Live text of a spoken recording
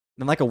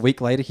Then like a week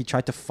later, he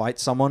tried to fight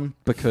someone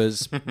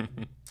because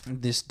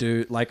this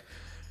dude like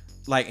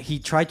he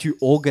tried to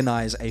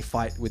organize a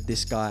fight with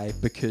this guy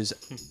because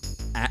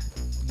at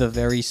the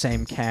very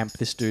same camp,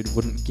 this dude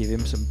wouldn't give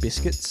him some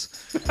biscuits.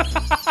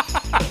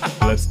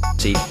 Let's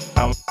see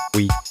how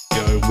we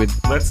go with.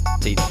 Let's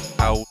see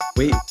how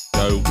we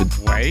go with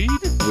Wade.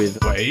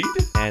 With Wade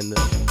and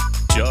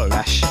Joe.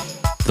 Ash,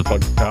 the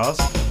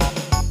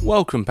podcast.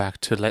 Welcome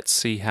back to Let's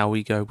See How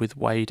We Go with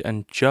Wade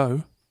and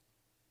Joe.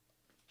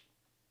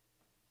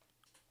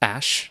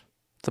 Ash,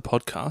 the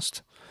podcast.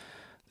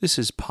 This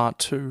is part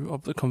 2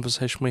 of the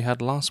conversation we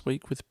had last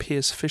week with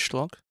Piers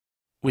Fishlog.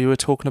 We were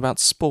talking about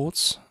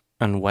sports,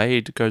 and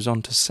Wade goes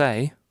on to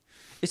say...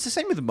 It's the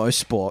same with most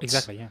sports.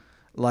 Exactly, yeah.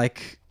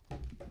 Like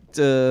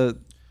the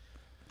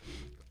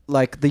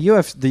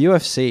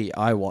UFC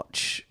I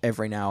watch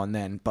every now and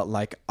then, but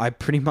like I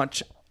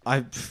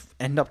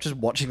end up just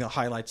watching the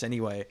highlights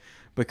anyway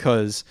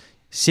because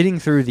sitting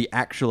through the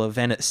actual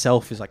event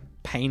itself is like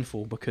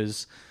painful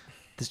because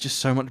there's just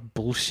so much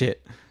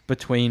bullshit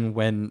between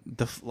when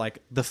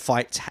the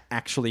fight's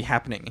actually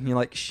happening and you're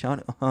like,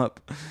 shut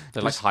up.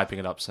 They're like hyping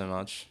it up so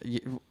much.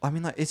 I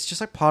mean, like it's just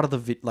like part of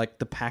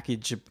the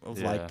package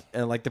of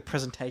like the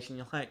presentation.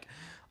 You're like,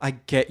 I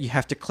get you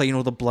have to clean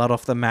all the blood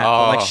off the mat,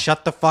 but like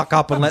shut the fuck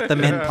up and let the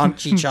men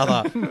punch each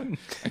other.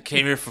 I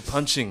came here for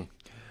punching.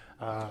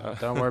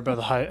 Don't worry about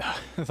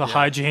the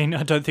hygiene.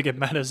 I don't think it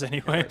matters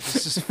anyway.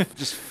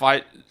 Just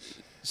fight,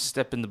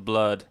 step in the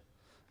blood.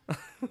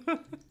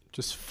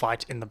 Just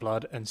fight in the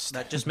blood and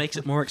That just makes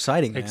it more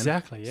exciting, man.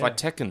 Exactly, yeah. It's like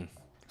Tekken.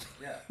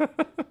 Yeah.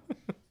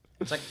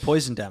 It's like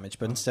poison damage,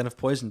 but instead of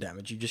poison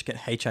damage, you just get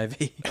HIV.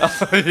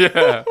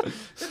 Yeah.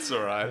 It's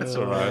alright. It's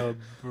alright.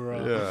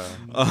 Bro. Yeah.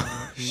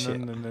 Oh, shit.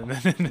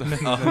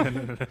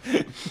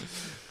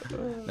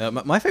 No.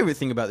 My favorite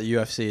thing about the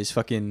UFC is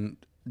fucking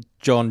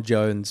John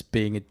Jones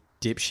being a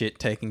dipshit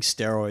taking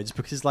steroids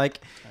because like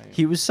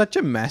he was such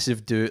a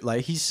massive dude.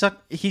 Like he's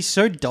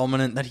so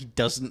dominant that he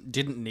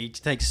didn't need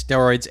to take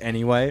steroids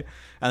anyway.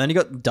 And then he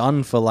got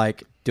done for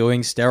like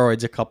doing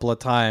steroids a couple of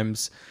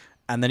times.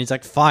 And then he's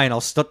like, fine,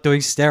 I'll stop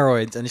doing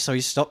steroids. And so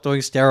he stopped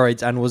doing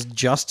steroids and was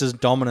just as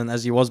dominant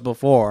as he was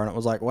before. And it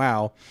was like,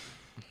 wow,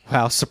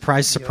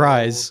 surprise,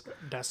 surprise. Yo,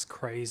 that's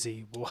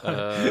crazy.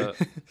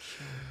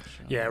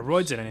 Yeah,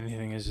 roids and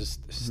anything is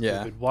just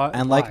stupid. Why?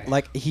 And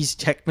like he's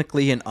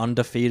technically an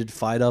undefeated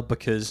fighter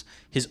because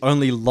his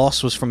only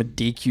loss was from a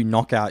DQ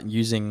knockout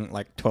using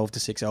like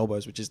 12-6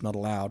 elbows, which is not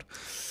allowed.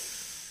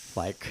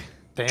 Like,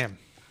 damn.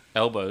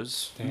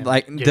 Elbows. Damn.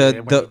 like Yeah,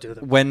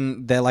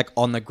 when they're like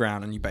on the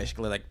ground and you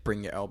basically like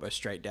bring your elbow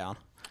straight down.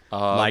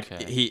 Like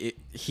okay.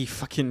 he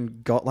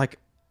fucking got like,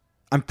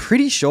 I'm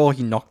pretty sure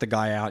he knocked the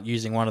guy out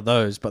using one of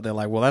those, but they're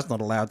like, well, that's not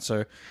allowed,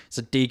 so it's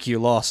a DQ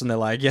loss. And they're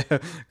like, yeah,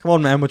 come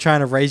on, man, we're trying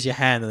to raise your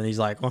hand. And then he's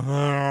like,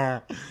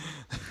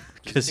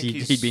 because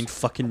he'd been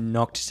fucking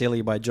knocked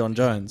silly by John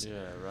Jones.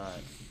 Yeah,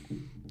 right.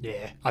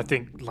 Yeah, I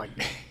think like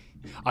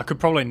I could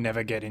probably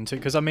never get into,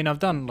 because I mean I've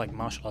done like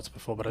martial arts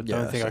before, but I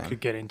don't think I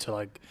could get into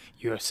like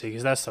UFC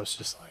because that stuff's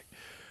just like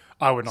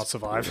I would not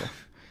survive. Brutal.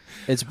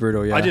 It's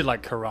brutal. Yeah, I did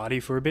like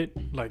karate for a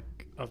bit. Like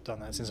I've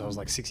done that since I was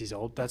like 6 years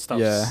old. That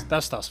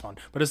stuff's fun,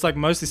 but it's like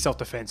mostly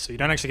self-defense, so you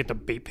don't actually get to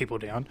beat people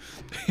down.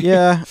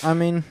 Yeah, I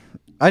mean,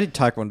 I did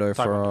taekwondo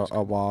for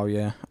a while.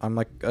 Yeah, I'm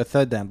like a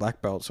 3rd dan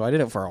black belt, so I did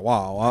it for a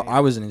while.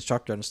 I was an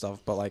instructor and stuff,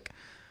 but like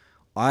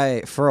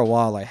for a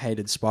while I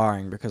hated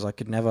sparring because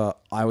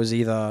I was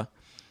either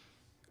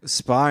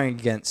sparring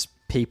against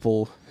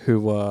people who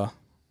were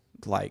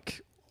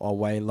like a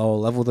way lower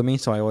level than me,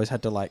 so I always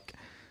had to like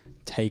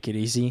take it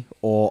easy,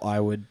 or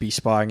I would be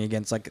sparring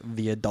against like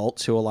the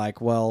adults who are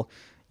like, well,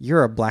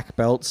 you're a black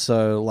belt,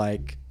 so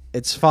like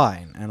it's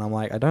fine. And I'm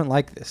like, I don't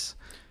like this.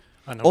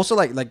 I know. Also,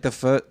 like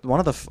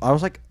I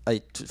was like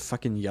a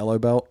fucking yellow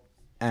belt,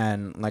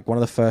 and like one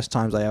of the first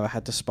times I ever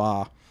had to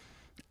spar,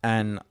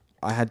 and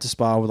I had to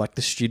spar with like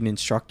the student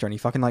instructor, and he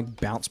fucking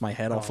like bounced my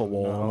head off a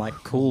wall. No. I'm like,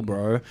 cool,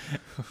 bro.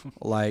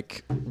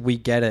 Like, we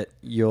get it.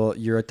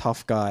 You're a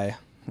tough guy.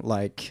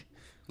 Like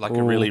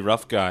A really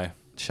rough guy.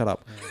 Shut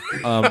up.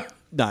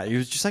 No, he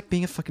was just like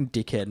being a fucking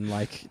dickhead, and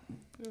like,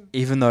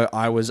 even though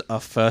I was a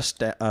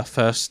first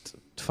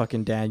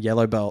fucking dan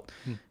yellow belt,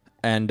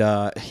 and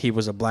he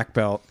was a black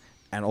belt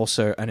and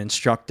also an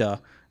instructor,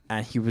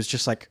 and he was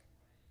just like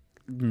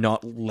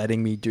not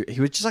letting me do.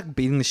 He was just like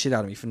beating the shit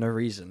out of me for no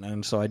reason,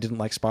 and so I didn't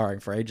like sparring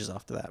for ages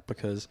after that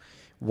because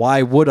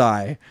why would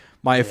I?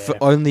 My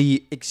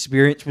only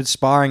experience with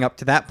sparring up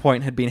to that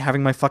point had been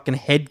having my fucking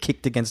head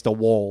kicked against a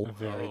wall.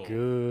 Very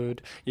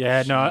good.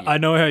 Yeah, no, I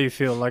know how you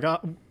feel. Like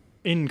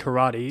in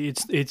karate,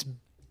 it's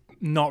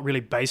not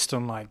really based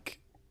on like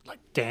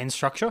dan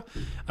structure.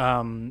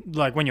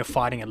 Like when you're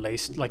fighting, at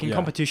least, like in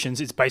competitions,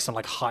 it's based on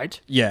like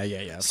height.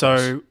 Yeah.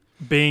 So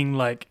being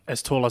like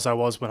as tall as I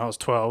was when I was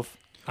 12.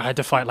 I had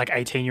to fight like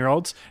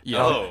 18-year-olds.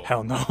 Yo.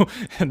 Hell no.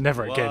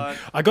 Never again.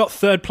 I got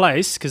 3rd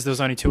place because there was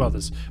only 2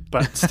 others.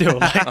 But still,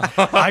 like,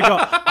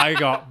 I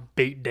got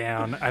beat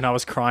down and I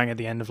was crying at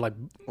the end of like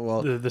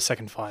the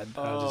second fight.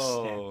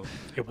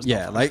 It was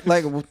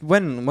like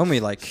when we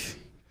like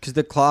because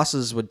the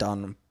classes were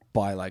done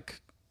by like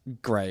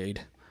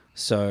grade,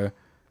 so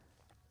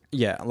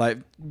yeah, like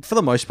for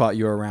the most part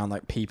you're around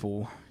like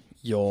people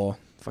your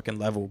fucking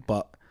level,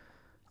 but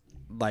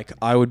like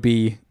I would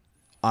be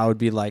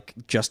like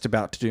just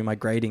about to do my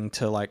grading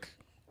to like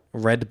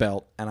red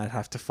belt, and I'd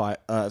have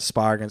to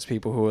spar against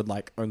people who had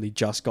like only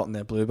just gotten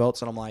their blue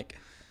belts, and I'm like,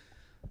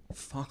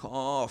 fuck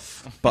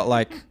off. But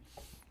like,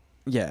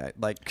 yeah,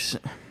 like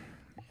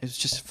it's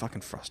just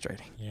fucking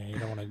frustrating. Yeah, you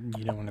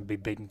don't want to be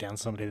beating down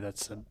somebody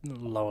that's a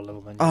lower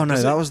level than you. Oh no,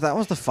 that was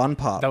the fun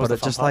part. But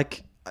it's just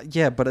like,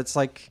 yeah, but it's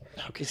like,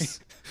 okay.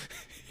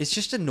 It's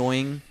just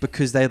annoying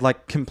because they'd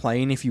like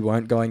complain if you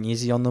weren't going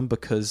easy on them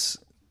because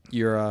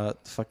you're a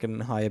fucking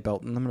higher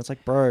belt than them, and it's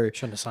like, bro,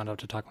 shouldn't have signed up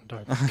to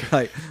Taekwondo.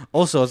 Like,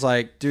 also it's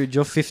like, dude,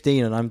 you're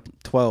 15 and I'm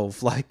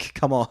 12. Like,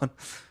 come on.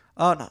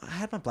 Oh no, I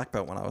had my black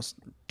belt when I was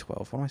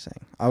 12. What am I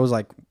saying? I was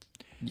like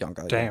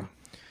younger. Damn.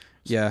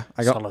 Yeah,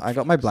 I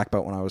got my black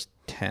belt when I was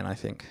 10, I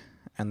think,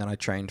 and then I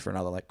trained for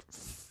another like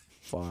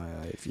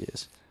 5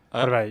 years.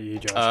 What about you,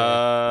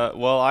 Josh?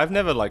 Well, I've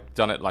never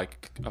done it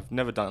like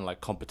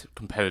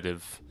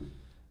competitive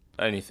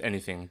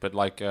anything, but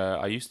like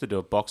I used to do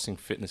a boxing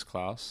fitness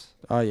class.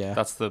 Oh yeah,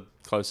 that's the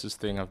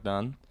closest thing I've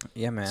done.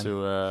 Yeah, man.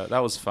 So that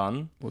was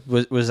fun.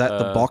 Was that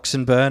the box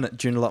and burn at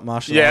Joondalup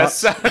Martial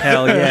Arts? Yes.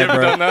 Hell yeah,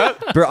 bro. Done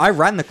that? Bro, I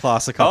ran the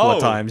class a couple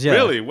of times. Yeah.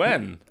 Really?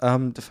 When?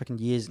 The fucking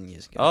years and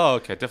years ago. Oh,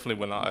 okay.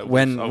 Definitely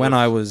when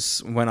I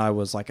was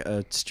like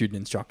a student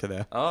instructor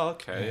there. Oh,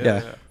 okay.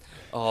 Yeah.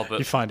 Oh, but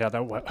you find out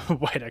that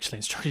Wade actually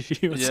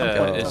instructed you. At some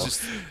point. It's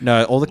just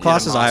no. All the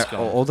classes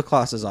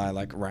I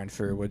like ran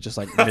through were just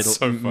like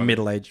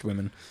middle-aged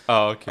women.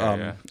 Oh,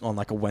 okay. On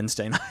like a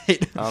Wednesday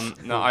night.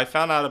 No, I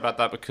found out about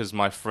that because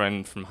my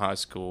friend from high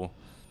school,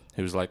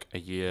 who was like a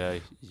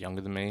year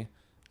younger than me,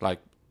 like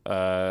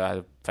had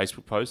a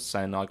Facebook post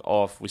saying like,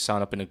 oh, if we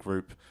sign up in a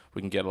group,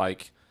 we can get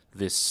like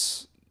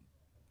this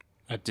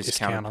a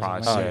discounted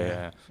price. Oh,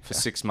 yeah. For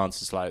 6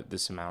 months, it's like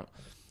this amount.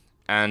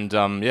 And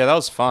that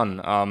was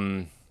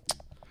fun.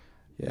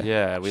 We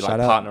Shout like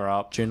partner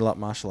up. Joondalup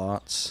Martial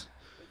Arts.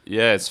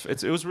 Yeah,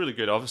 it was really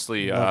good.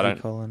 Obviously, I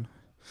don't. Colin.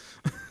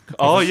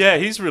 Oh yeah,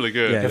 he's really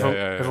good.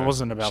 Yeah. If it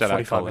wasn't about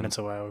 45 minutes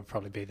away, I would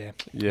probably be there.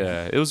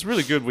 Yeah, it was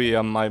really good. We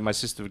my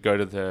sister would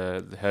go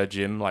to her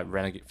gym, like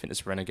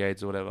Fitness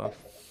Renegades or whatever,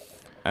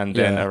 and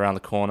then around the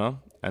corner,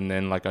 and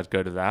then like I'd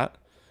go to that,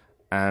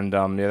 and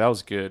that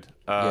was good.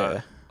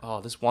 Oh,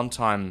 this one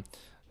time.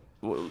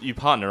 You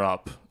partner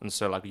up, and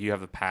so like you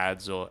have the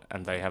pads,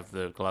 and they have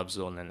the gloves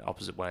on, and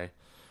opposite way.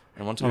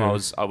 And one time I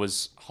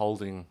was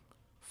holding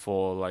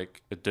for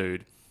like a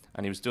dude,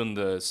 and he was doing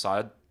the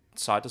side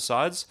to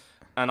sides,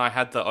 and I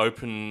had the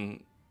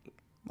open,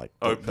 like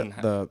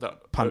the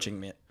punching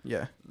mitt.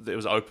 Yeah, it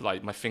was open.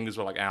 Like my fingers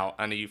were like out,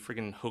 and he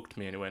freaking hooked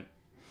me, and it went,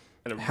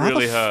 and it How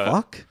really the hurt.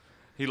 Fuck?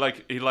 He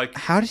like.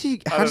 How does he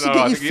get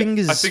your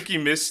fingers? I think he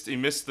missed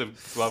the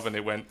glove, and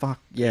it went. Fuck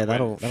yeah,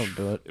 that'll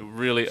do it. It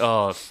really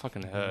it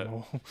fucking hurt.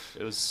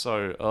 It was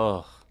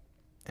so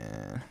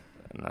Yeah.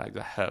 And like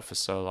that hurt for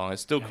so long. It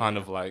still kind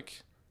of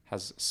like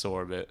has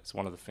sore a bit. It's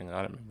one of the things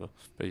I don't remember,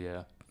 but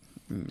yeah,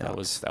 that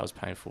was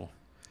painful.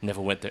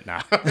 Never went there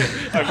now.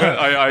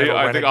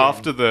 I think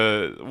after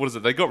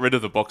they got rid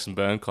of the box and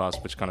burn class,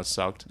 which kind of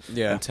sucked.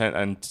 Yeah,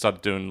 and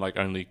started doing like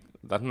only.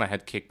 I think they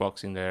had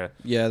kickboxing there.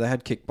 Yeah, they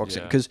had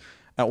kickboxing because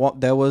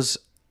there was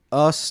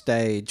a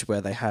stage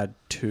where they had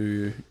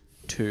two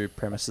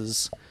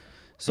premises.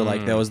 So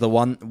like there was the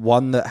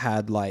one that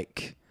had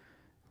like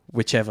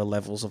whichever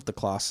levels of the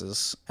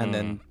classes, and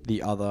then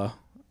the other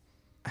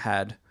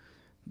had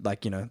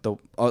like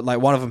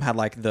like one of them had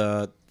like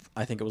I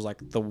think it was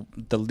like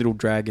the little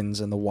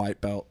dragons and the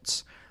white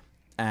belts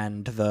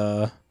and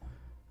the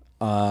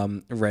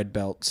red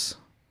belts.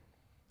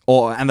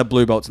 And the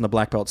blue belts and the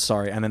black belts,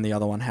 sorry. And then the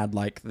other one had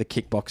like the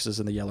kickboxers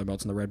and the yellow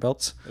belts and the red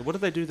belts. What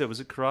did they do there? Was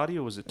it karate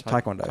or was it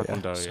Taekwondo?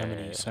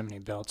 Taekwondo, So many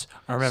belts.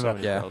 I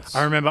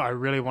remember I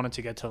really wanted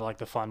to get to like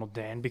the final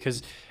dan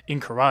because in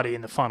karate,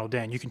 in the final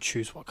dan, you can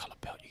choose what color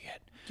belt you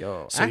get.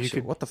 Yo, so actually, you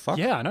could, what the fuck?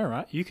 Yeah, I know,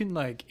 right? You can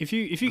like if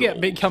you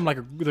become like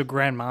the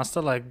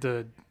grandmaster, like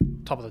the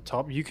top of the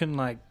top, you can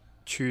like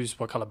choose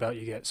what color belt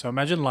you get. So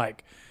imagine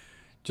like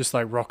just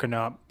like rocking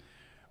up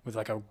with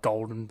like a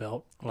golden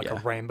belt, like a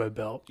rainbow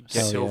belt,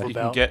 silver you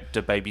belt. You can get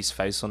the baby's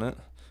face on it.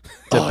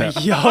 The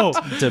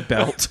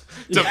belt.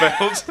 The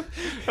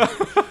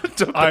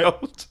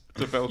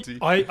belty.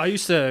 I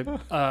used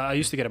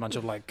to get a bunch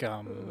of like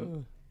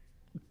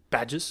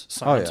badges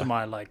signed to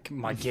my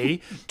my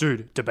gi,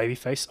 dude. The baby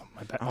face on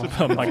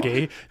my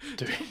gi,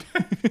 dude.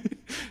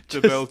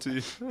 The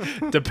belty.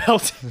 The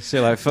belty. See,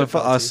 like for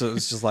us, it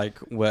was just like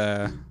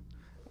where it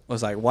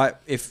was like, why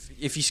if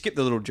you skip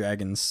the little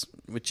dragons,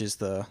 which is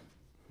the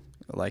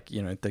like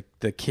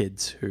the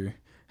kids who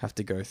have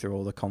to go through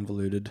all the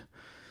convoluted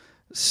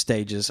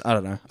stages. I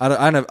don't know.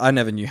 I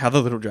never knew how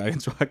the little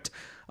dragons worked.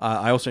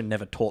 I also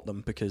never taught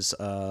them because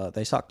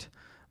they sucked.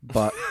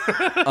 But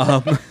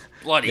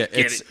Bloody yeah, get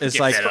it's get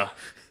like better.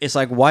 it's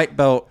like white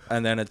belt,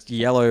 and then it's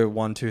yellow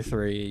 1, 2,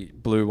 3,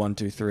 blue 1,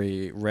 2,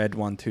 3, red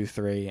 1, 2,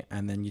 3,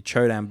 and then your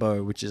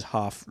Chodanbo, which is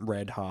half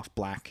red, half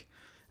black,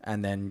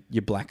 and then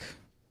your black,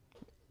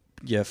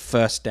 your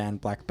first Dan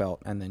black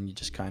belt, and then you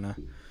just kind of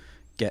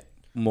get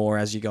more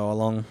as you go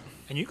along.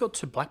 And you got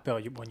to black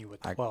belt when you were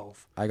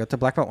 12. I got to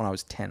black belt when I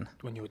was 10.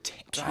 When you were 10.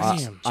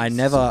 Damn. I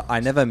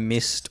never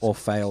missed or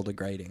failed a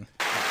grading.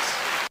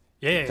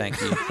 Yeah. Thank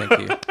you.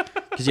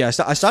 Because yeah,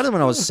 I started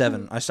when I was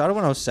 7.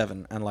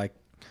 And like,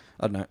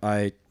 I don't know,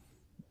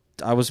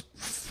 I was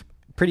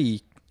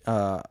pretty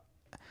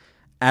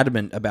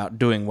adamant about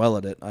doing well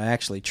at it. I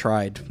actually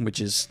tried, which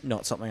is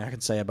not something I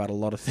can say about a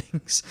lot of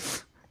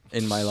things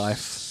in my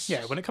life.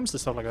 Yeah, when it comes to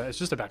stuff like that, it's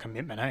just about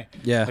commitment, hey?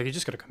 Yeah. Like, you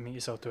just got to commit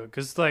yourself to it.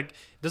 Because, like,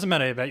 it doesn't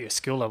matter about your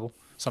skill level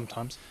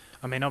sometimes.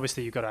 I mean,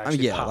 obviously, you've got to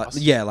actually pass.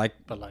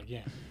 But, like,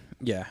 yeah.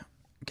 Yeah.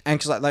 And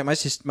because, like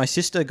my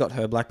sister got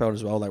her black belt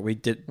as well. Like, we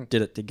did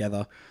it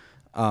together.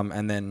 But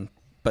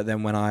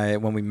then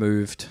when we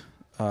moved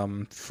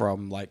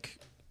from, like,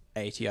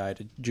 ATI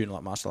to Junior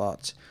Light Martial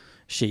Arts,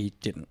 she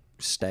didn't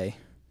stay.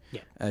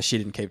 Yeah. She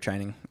didn't keep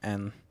training,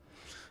 and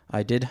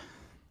I did.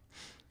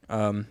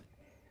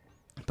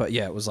 But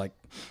yeah, it was like,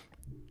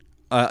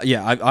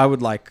 I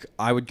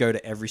would go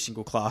to every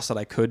single class that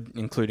I could,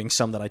 including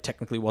some that I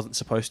technically wasn't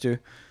supposed to,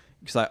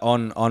 because like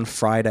on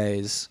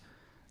Fridays,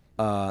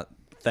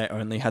 they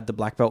only had the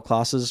black belt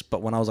classes.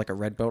 But when I was like a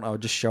red belt, I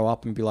would just show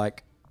up and be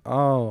like,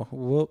 oh,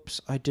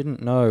 whoops, I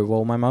didn't know.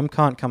 Well, my mum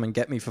can't come and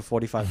get me for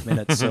 45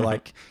 minutes, so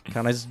like,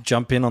 can I just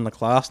jump in on the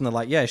class? And they're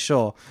like, yeah,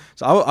 sure.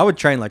 So I would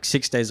train like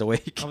 6 days a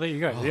week. Oh, there you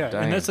go. Yeah,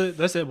 dang. and that's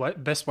the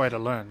best way to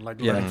learn. Like,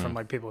 learning from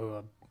like people who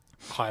are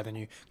higher than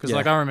you. Because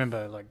like I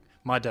remember like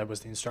my dad was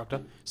the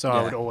instructor, so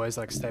I would always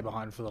like stay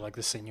behind for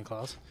the senior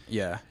class.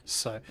 Yeah.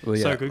 So Well,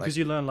 yeah, so good because like-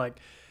 you learn like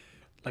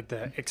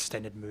the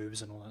extended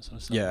moves and all that sort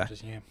of stuff. Yeah.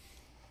 Just,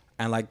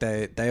 And like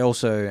they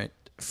also,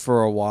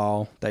 for a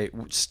while,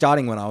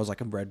 starting when I was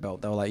like a red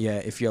belt, they were like, yeah,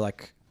 if you're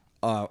like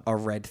a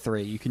red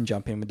 3, you can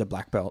jump in with the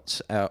black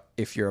belts.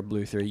 If you're a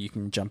blue 3, you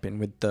can jump in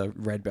with the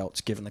red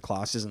belts, given the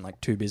class isn't like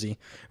too busy.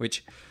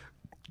 Which,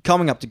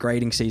 coming up to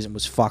grading season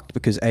was fucked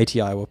because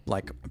ATI were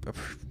like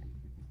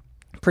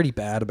pretty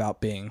bad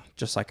about being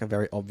just like a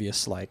very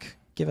obvious like,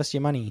 give us your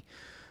money.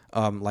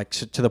 Like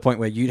to the point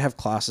where you'd have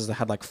classes that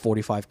had like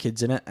 45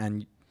 kids in it,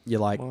 and you're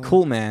like,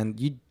 cool man,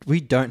 we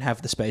don't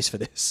have the space for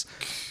this.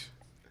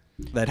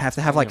 They'd have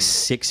to have like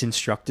 6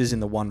 instructors in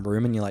the one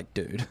room, and you're like,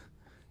 dude,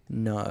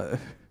 no.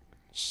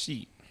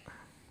 Shit.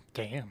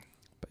 Damn.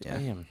 But yeah,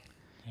 Damn.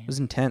 it was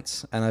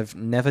intense, and I've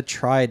never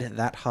tried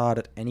that hard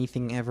at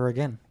anything ever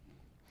again.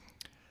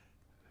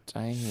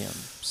 Damn,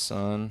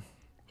 son.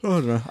 I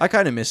don't know. I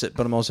kind of miss it,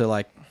 but I'm also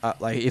like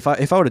if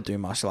I were to do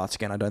martial arts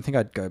again, I don't think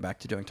I'd go back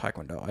to doing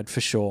taekwondo. I'd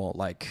for sure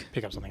like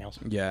Pick up something else.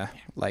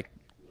 like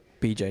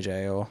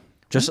BJJ or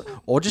just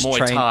Muay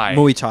train Thai.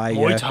 Muay Thai,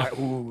 Muay yeah. Thai.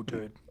 Ooh,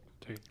 dude.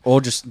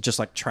 Or just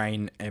like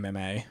train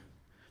MMA,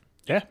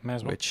 Yeah, may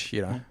as well. which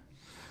you know.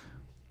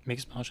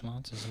 Mixed martial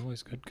arts is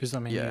always good because I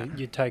mean Yeah.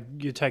 you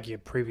take your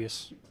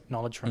previous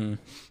knowledge from.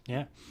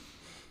 Yeah.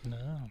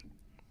 No.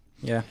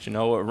 Yeah. Do you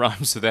know what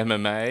rhymes with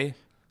MMA?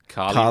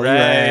 Carly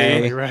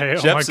Ray. Ray. Ray.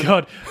 Oh Jepsen. my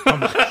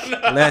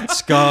god.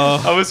 Let's go.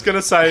 I was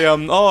gonna say,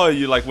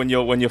 you like when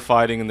you're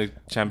fighting in the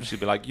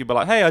championship, you'd be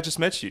like, hey, I just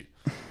met you.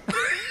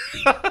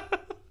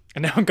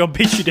 And now I'm gonna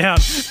beat you down.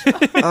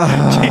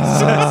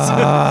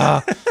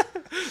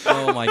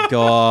 Oh my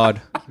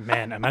god.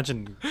 Man,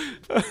 imagine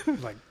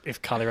like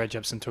if Carly Rae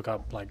Jepsen took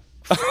up like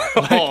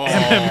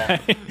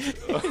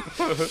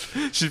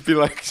She'd be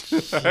like,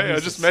 hey, I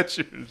just met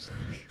you.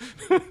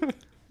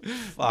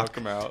 Fuck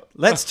him out.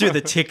 Let's do the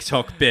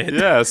TikTok bit.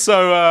 Yeah,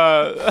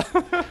 so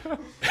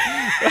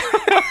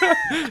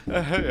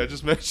hey, I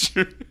just met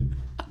you.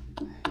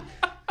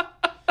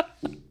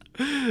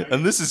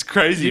 And this is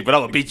crazy, but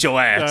I'm gonna beat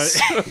your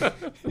ass.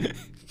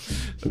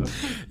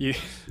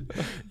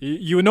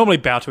 you would normally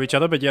bow to each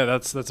other, but yeah,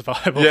 that's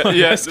viable.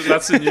 yeah,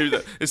 that's a new.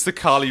 It's the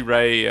Carly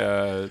Rae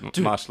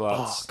martial Oh,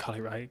 arts.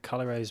 Carly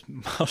Rae's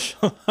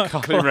martial arts.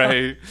 Carly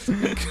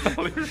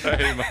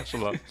Rae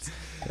martial arts.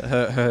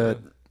 Her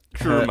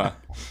Kuruma.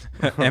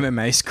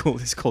 MMA school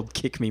is called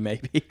Kick Me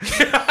Maybe.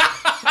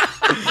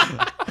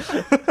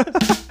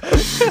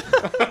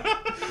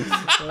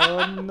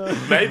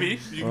 Maybe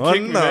you can Oh,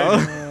 kick me.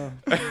 no.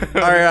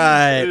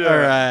 Maybe. all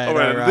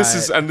right.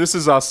 This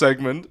is our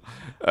segment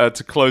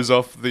to close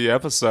off the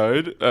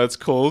episode. It's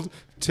called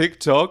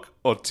TikTok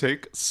or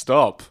Tick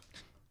Stop.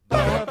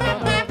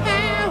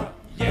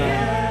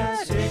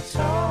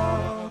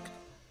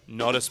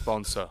 Not a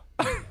sponsor.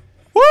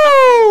 Woo!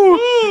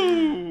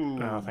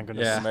 Oh, thank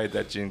goodness. Yeah. Made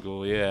that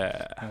jingle,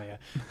 yeah. Oh, yeah.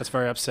 That's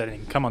very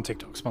upsetting. Come on,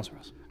 TikTok, sponsor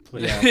us.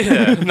 Please.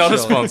 Yeah, not a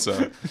Surely.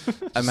 sponsor.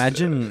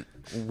 Imagine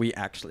we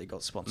actually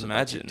got sponsored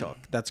Imagine. by TikTok.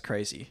 That's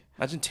crazy.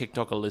 Imagine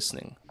TikTok are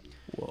listening.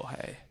 Whoa,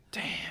 hey.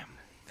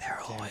 They're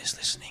always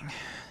listening.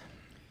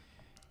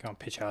 Go and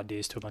pitch our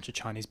ideas to a bunch of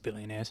Chinese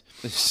billionaires.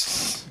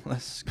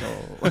 Let's go.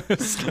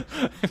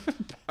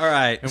 All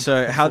right.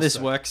 So how this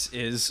works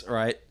is,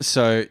 right,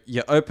 so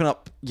you open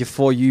up your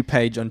For You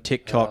page on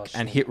TikTok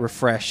and hit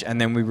refresh,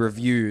 and then we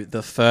review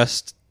the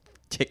first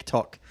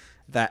TikTok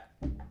that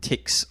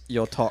ticks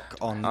your talk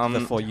on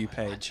the For You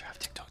page. I have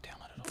TikTok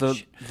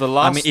downloaded. The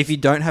last. I mean, if you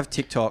don't have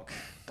TikTok,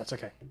 That's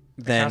okay.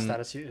 then Account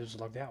status is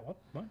logged out.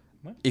 What?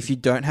 if you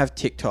don't have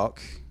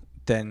TikTok,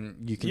 then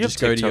you can You have just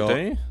go to TikTok,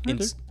 your. don't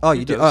you? Oh,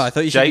 you do. Oh, I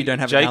thought you said you don't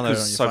have it Jake downloaded on your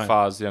was so phone.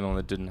 far is the only one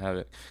that didn't have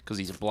it because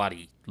he's a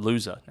bloody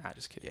loser. Nah,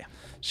 just kidding. Yeah.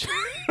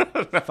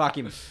 Fuck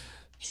him.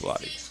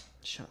 Bloody.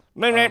 Shut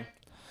up.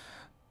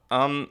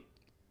 What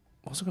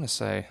was I gonna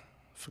say?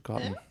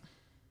 Forgotten.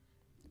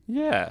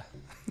 Yeah.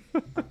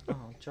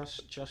 Oh, Josh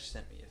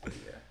sent me a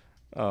video.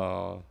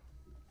 Oh.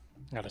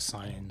 I gotta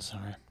sign in.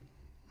 Sorry.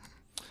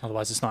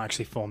 Otherwise, it's not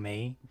actually for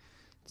me.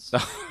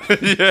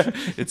 Yeah.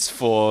 It's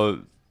for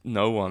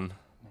no one.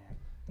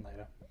 Yeah,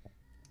 later.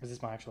 Is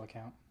this my actual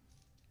account?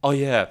 Oh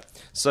yeah.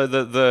 So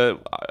the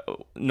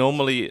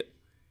normally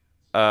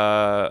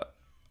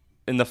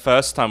in the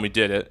first time we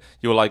did it,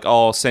 you were like,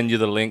 "Oh, I'll send you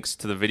the links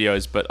to the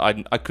videos," but I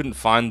couldn't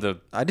find the.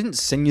 I didn't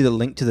send you the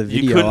link to the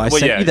You video. couldn't- I well,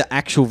 sent yeah. you the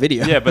actual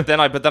video. Yeah, but then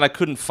I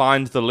couldn't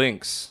find the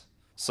links.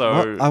 So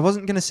What? I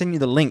wasn't gonna send you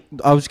the link.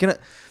 I was gonna.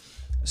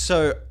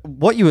 So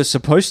what you were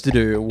supposed to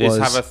do was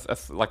is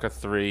have like a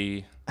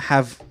 3.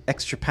 have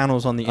extra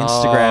panels on the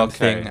Instagram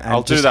thing. And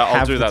I'll do just that. I'll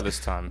have do the- that this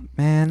time.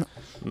 Man,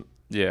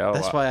 Yeah.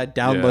 that's why I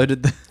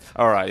downloaded the.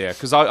 All right. Yeah,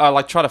 because I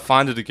like try to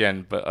find it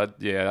again, but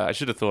I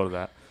should have thought of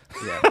that.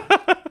 Yeah.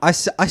 I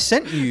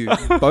sent you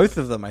both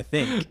of them, I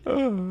think.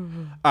 All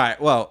right.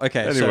 Well,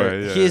 okay.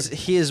 Anyway, so yeah.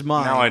 here's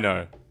mine. Now I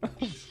know.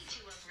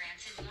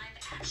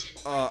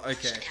 Oh,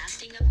 okay.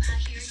 Casting of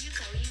Here You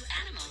Go, You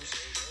Animals.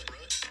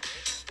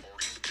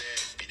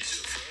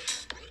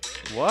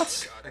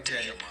 What?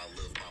 Okay.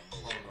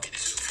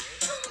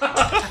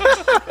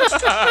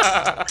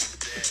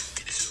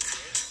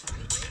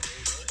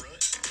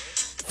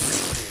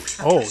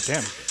 Oh,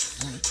 damn.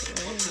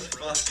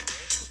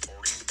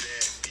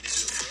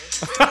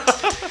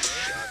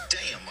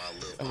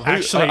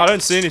 Actually- I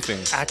don't see anything.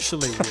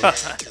 Actually,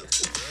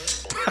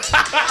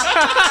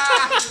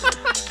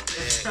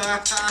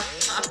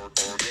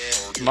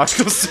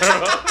 Michael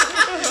Cera.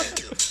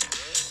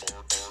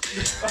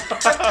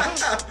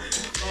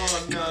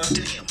 Oh no.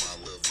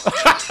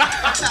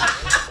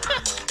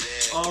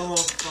 Oh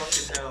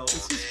fucking hell.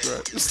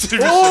 Steve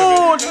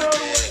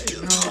Buscemi.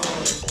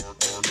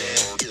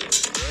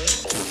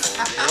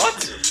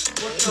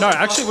 no,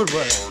 actually would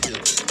work.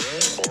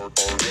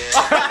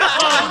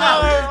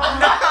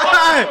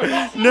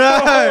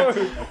 No.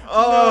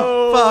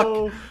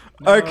 Oh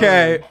fuck.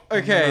 Okay.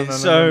 Okay.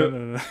 So.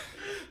 No.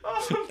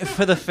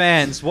 For the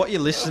fans, what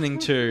you're listening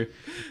to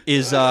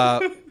is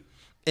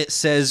it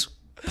says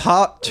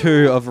part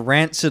 2 of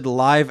Rancid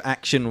live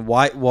action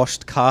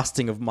whitewashed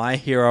casting of My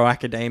Hero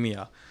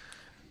Academia.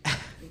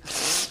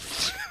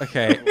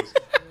 Okay.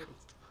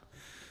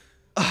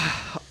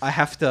 I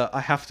have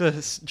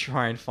to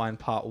try and find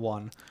part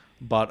 1,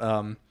 but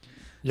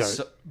Yo,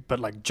 So- but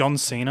like John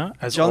Cena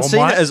as John All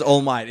Cena Might? as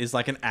All Might is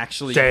like an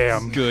actually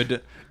Damn.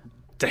 good.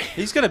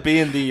 He's gonna be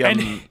in the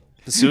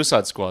the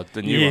Suicide Squad,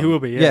 the new Yeah, one. he will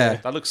be. Yeah.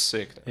 That looks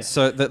sick.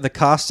 So the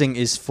casting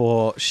is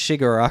for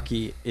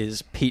Shigaraki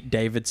is Pete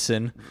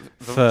Davidson,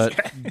 for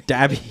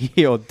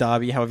Dabby or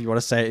Darby, however you want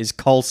to say it, is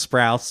Cole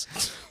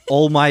Sprouse.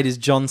 All Might is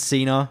John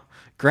Cena.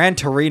 Gran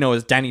Torino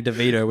is Danny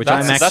DeVito, which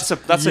I'm That's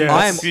actually a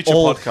Yes. future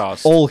all,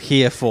 podcast. all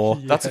here for.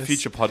 That's a Yes.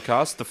 future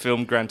podcast. The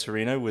film Gran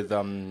Torino with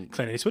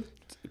Clint Eastwood.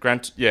 Gran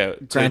Torino,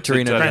 Gran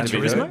Danny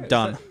Turismo? DeVito.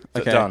 Done.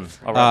 Okay. Done.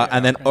 All right.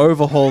 And then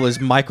Overhaul is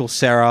Michael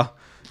Cera.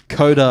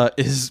 Coda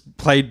is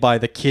played by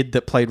the kid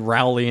that played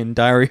Rowley in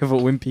Diary of a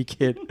Wimpy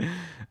Kid.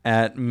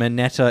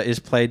 Manetta is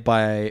played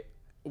by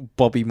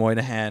Bobby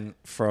Moynihan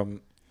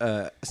from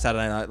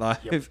Saturday Night Live.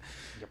 Yep.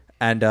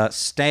 And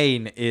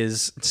Stain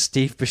is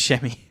Steve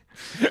Buscemi.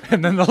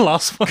 And then the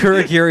last one.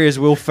 Kurogiri is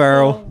Will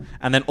Ferrell.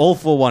 And then All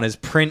For One is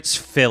Prince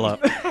Philip.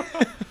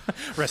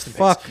 Rest in peace.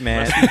 Fuck,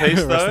 man.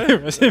 Peace, though.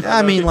 Rest in peace.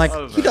 I mean, like, I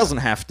don't he know. doesn't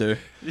have to.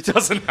 He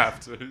doesn't have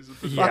to. He's a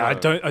bit- Yeah,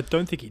 I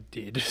don't think he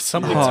did.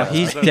 Something Oh, tells me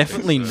he's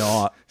definitely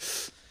not.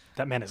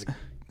 that man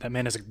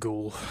is a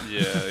ghoul.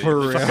 Yeah. For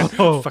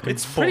real. Fucking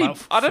It's pretty.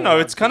 I don't know.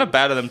 It's kind of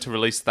bad of them to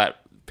release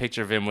that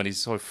picture of him when he's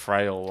so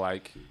frail.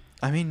 Like,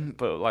 I mean,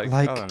 but like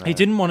Like, I don't know. He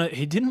didn't want to.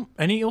 He didn't,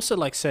 and he also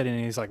like said in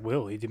his like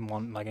will he didn't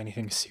want like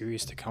anything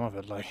serious to come of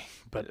it. Like,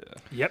 but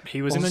yep,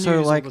 he was in the also,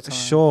 news like, all the time.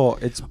 sure,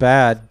 it's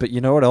bad, but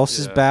you know what else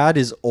is Yeah. bad?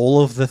 Is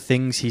all of the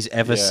things he's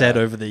ever Yeah. said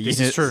over the years.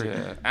 This is true.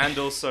 Yeah. And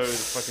also the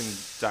fucking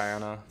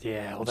Diana.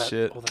 Yeah, all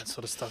Shit. that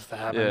sort of stuff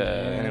that Yeah.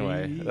 happened.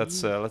 Anyway,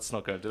 let's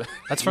not go into that.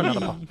 That's for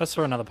another. That's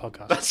for another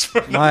podcast. That's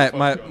for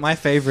My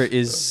favorite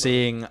is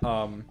seeing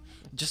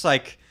just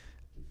like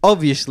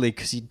obviously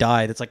because he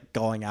died, it's like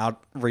going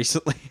out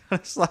recently.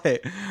 It's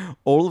like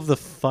all of the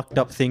fucked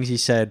up things he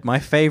said. My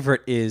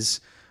favorite is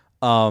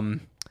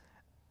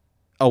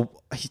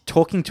he's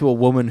talking to a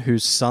woman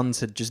whose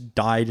sons had just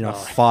died in a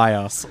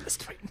fire.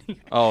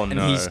 Oh And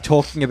no. he's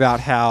talking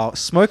about how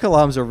smoke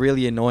alarms are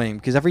really annoying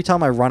because every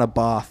time I run a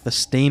bath, the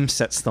steam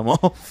sets them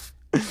off.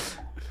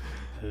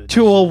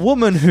 to a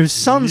woman whose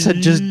sons had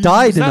just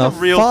died in that a a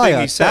real thing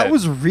fire. he said? That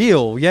was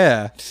real,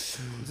 yeah.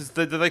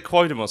 Did they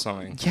quote him or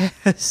something?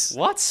 Yes.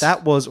 What?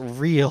 That was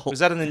real. Was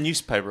that in the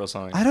newspaper or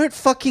something? I don't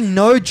fucking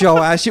know,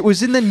 Joash. It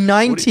was in the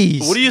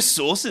 90s. What are your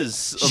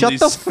sources? on Shut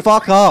the these-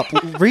 fuck up.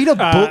 Read a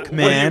book,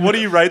 man. What do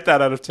you rate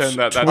that out of 10?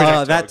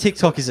 That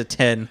TikTok is a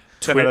 10.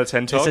 10 out of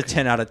 10 talk? It's a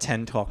 10 out of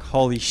 10 talk.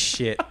 Holy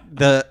shit.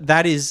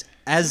 That is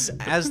as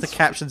the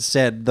caption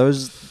said,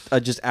 those are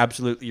just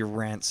absolutely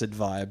rancid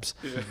vibes.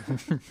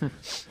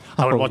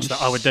 I would Holy watch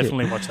that. I would shit.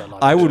 definitely watch that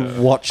live. I would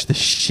watch the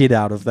shit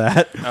out of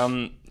that.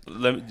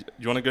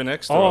 You want to go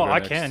next? Oh, or I'll go I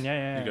next? can.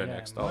 Yeah. You go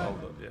next. I'll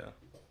hold it.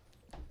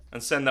 Yeah.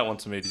 And send that one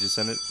to me. Did you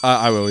send it?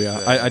 I will, yeah.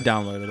 Yeah. I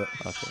downloaded it.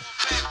 Okay.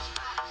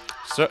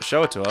 So,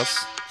 show it to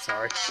us.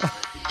 Sorry.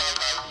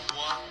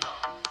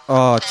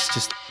 Oh, it's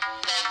just.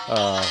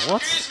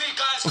 What? Excuse me,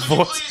 guys.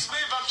 What? Please move.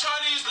 I'm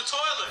trying to use the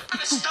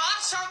toilet.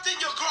 Start something,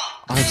 you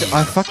grump.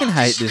 I fucking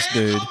hate this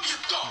dude. No,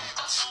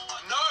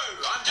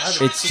 I'm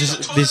just It's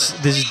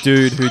just this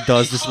dude who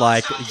does this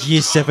like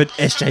year 7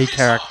 SJ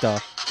character.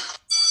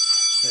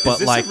 But Is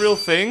this like a real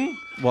thing?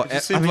 what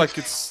It seems like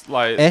it's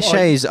like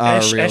Eshays are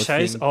a real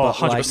Eshays? thing. Oh,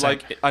 but, like, 100%.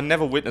 like I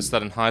never witnessed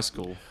that in high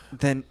school.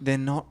 they're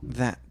not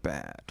that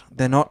bad.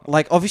 They're not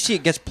like obviously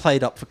it gets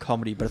played up for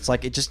comedy, but it's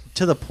like it just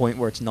to the point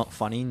where it's not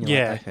funny. And you're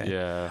Yeah. like, okay.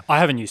 Yeah. I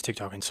haven't used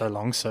TikTok in so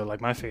long, so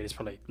like my feed is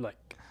probably like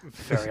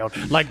very old.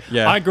 Like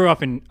Yeah. I grew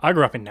up in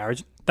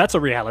Narrogin. That's a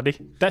reality.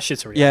 That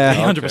shit's a reality.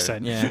 Yeah.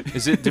 100%. Yeah.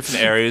 Is it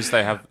different areas?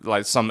 They have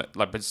like some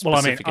like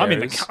specific Well, I mean,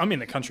 areas. I'm in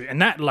the country,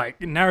 and that like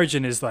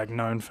Narrogin is like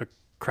known for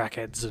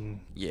crackheads and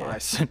Yeah.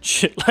 ice and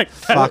shit like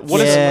that. Fuck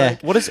What is yeah.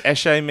 what does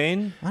eshe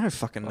mean? I don't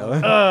fucking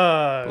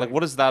know. Like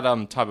what is that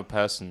type of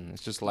person?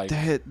 It's just like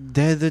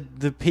They're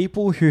the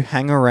people who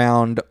hang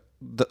around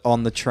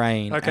on the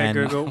train. Okay, and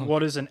Google.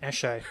 What is an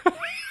eshe?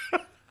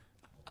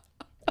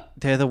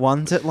 They're the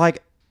ones that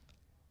like.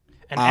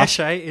 An Ask-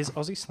 eshe is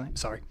Aussie slang.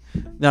 Sorry.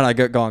 No,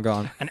 go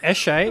on. An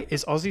eshe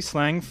is Aussie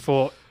slang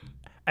for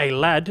a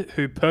lad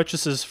who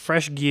purchases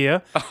fresh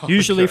gear,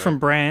 usually from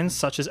brands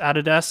such as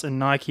Adidas and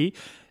Nike,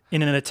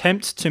 in an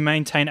attempt to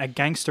maintain a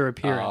gangster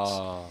appearance.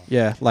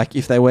 Yeah, like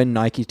if they wear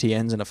Nike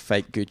TNs and a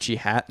fake Gucci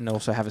hat and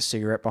also have a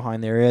cigarette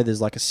behind their ear,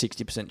 there's like a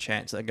 60%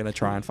 chance they're gonna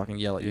try and fucking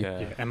yell at you. yeah.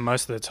 Yeah, and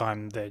most of the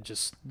time they're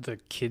just the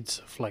kids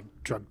of like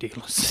drug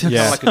dealers.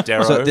 Yeah. like a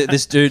Darrow. So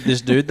this dude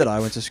that I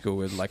went to school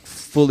with, like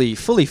fully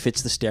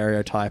fits the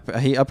stereotype.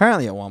 He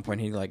apparently at one point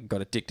he like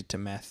got addicted to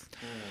meth,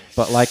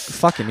 but like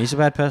fuck him, he's a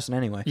bad person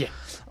anyway. Yeah.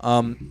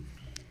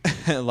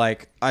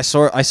 Like I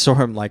saw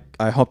him like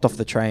I hopped off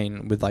the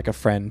train with like a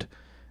friend,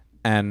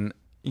 and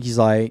he's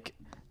like,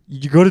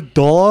 "You got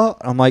 $1?"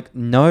 I'm like,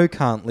 "No,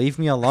 can't leave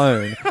me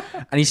alone,"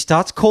 and he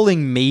starts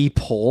calling me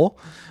poor.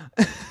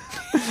 I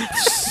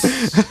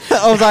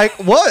was like,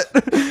 "What?"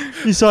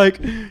 He's like,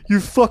 "You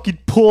fucking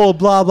poor,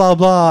 blah blah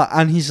blah,"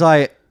 and he's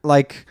like,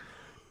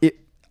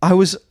 I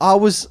was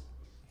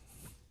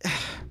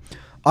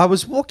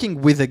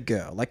walking with a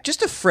girl, like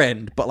just a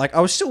friend, but like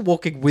I was still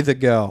walking with a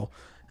girl,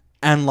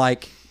 and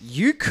like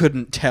you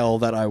couldn't tell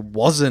that I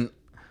wasn't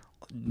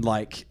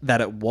like that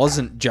it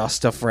wasn't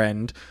just a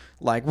friend.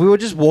 Like we were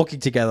just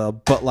walking together,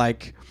 but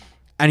like,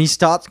 and he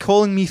starts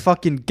calling me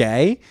fucking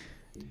gay.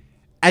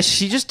 As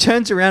she just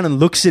turns around and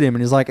looks at him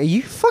and is like, "Are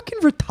you fucking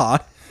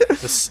retarded?"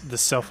 The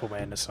self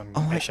awareness on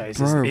I'm like, eshes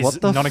bro, is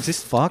what the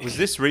non-existent. fuck? Was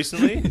this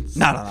recently?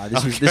 No.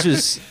 This was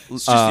It's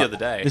just the other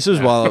day. This was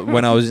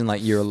when I was in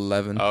like year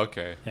 11, Oh,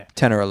 okay.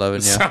 10 or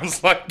 11. Yeah.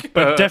 Sounds like.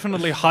 But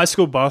definitely high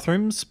school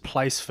bathrooms,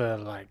 place for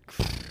like,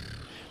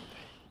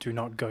 do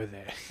not go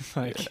there.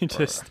 Like you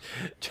just,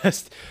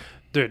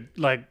 dude,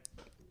 like,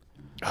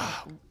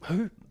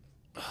 who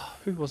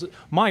was it?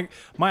 My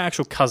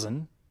actual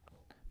cousin.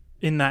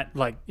 In that,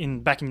 like,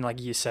 back in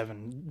like year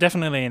 7,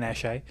 definitely an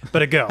eshe,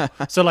 but a girl.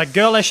 So like,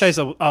 girl eshes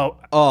are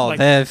like,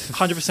 they're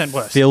 100%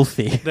 worse.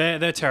 filthy.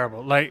 They're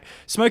terrible. Like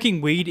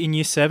smoking weed in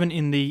year 7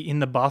 in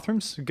the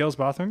bathrooms, girls'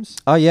 bathrums,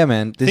 Oh yeah,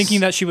 man.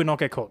 thinking that she would not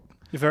get caught.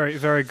 Very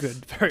good,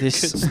 very good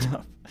This-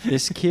 stuff.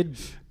 this kid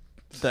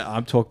that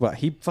I'm talking about,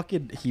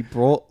 he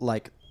brought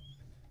like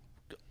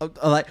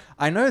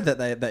I know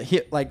that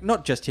he like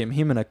not just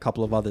him and a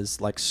couple of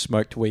others like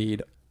smoked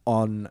weed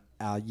on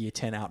our year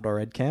 10 outdoor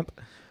ed camp.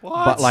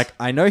 But like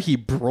I know he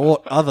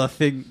brought other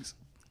things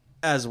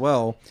as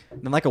well.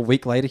 And then like a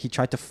week later he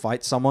tried to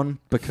fight someone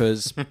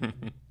because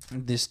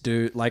this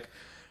dude like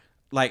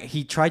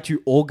he tried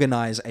to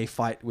organize a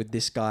fight with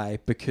this guy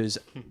because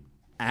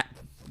at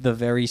the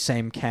very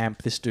same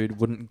camp this dude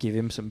wouldn't give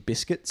him some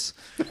biscuits.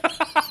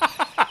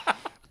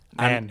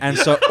 Man. And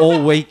so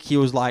all week he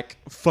was like,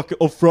 "Fuck it!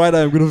 On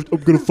Friday I'm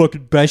gonna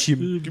fucking bash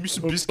him. Give me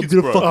some I'm biscuits,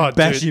 gonna bro. fucking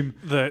bash dude, him."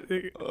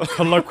 The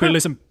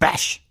colloquialism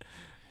bash.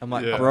 I'm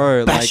like, Yeah.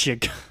 bro, Bash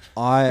like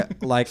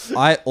you.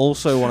 I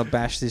also want to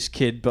bash this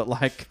kid, but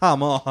like,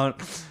 come on,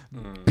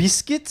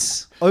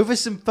 biscuits over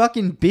some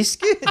fucking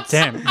biscuits.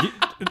 Damn,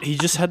 he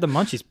just had the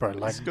munchies, bro.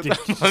 Like, you just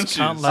munchies.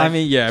 can't, I like,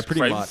 mean, yeah, pretty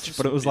crazy. much.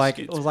 But it was like,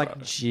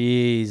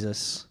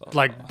 Jesus.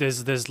 like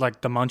there's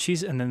like the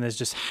munchies, and then there's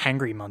just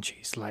hangry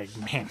munchies. Like,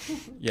 man,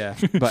 Yeah,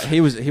 but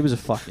he was a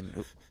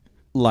fucking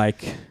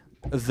like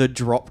the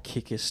drop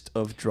kickest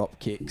of drop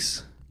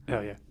kicks.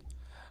 Hell yeah.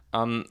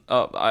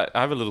 I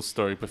have a little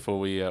story before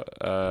we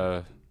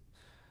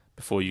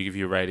before you give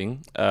your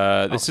rating.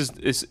 This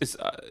is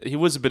he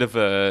was a bit of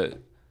a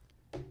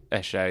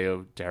Eshe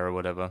or Dare or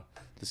whatever.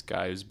 This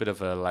guy was a bit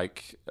of a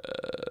like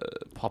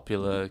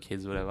popular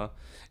kids or whatever.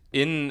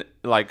 In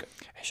like,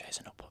 Eshe's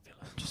not popular.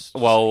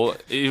 well,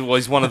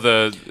 he's one of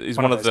the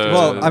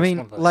Well, I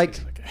mean,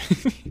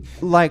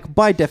 like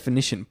by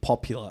definition,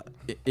 popular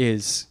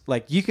is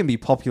like you can be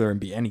popular and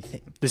be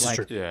anything. This is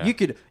like, true. Yeah.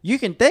 You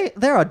can.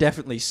 There are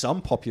definitely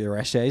some popular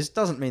Eshes.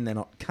 Doesn't mean they're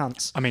not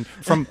cunts. I mean,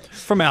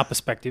 from our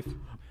perspective,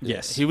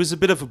 Yes. he was a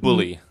bit of a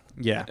bully.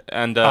 Yeah.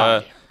 And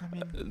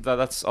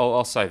that's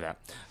I'll say that.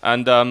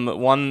 And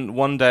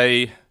one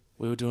day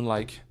we were doing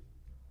like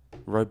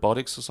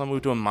robotics or something. We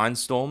were doing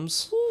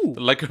Mindstorms,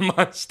 Lego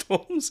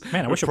Mindstorms.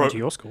 man, I wish I went to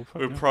your school.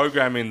 We were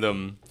programming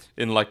them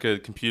in like a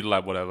computer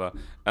lab, whatever.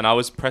 And I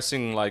was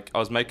pressing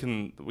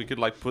we could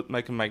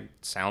like make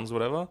sounds,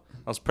 whatever.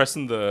 I was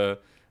pressing the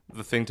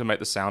thing to make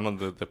the sound on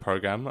the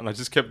program, and I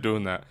just kept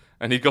doing that.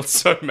 And he got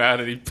so mad,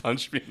 and he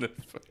punched me in the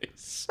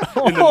face,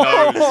 in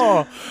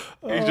the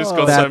nose. He just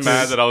got so That's-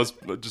 mad that I was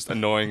just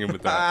annoying him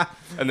with that.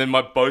 And then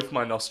both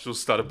my nostrils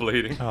started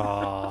bleeding.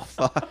 Oh,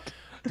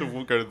 To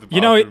go to the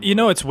bathroom. you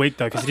know it's weak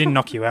though because he didn't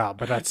knock you out,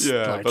 but that's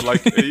Yeah, like, but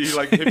like he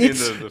like hit me in the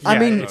face. I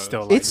mean, it's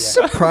still like, it's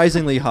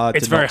surprisingly hard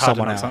it's to very knock hard to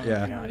someone knock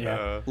out. something. Yeah.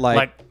 Yeah.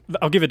 Like,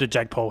 I'll give it to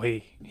Jake Paul.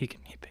 He can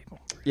hit people.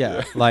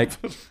 yeah, like,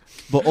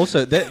 but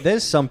also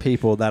there's some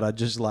people that are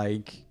just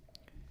like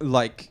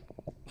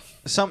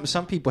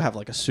some people have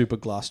like a super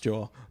glass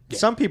jaw.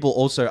 Some people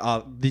also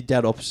are the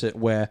dead opposite,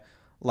 where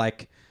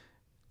like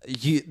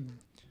you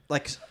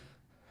like.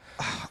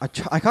 I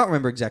can't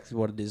remember exactly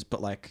what it is,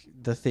 but like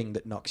the thing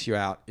that knocks you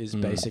out is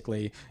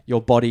basically your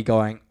body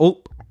going,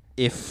 oh,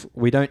 if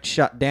we don't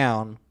shut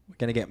down, we're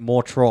going to get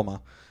more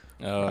trauma.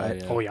 Right.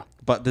 Yeah. Oh yeah.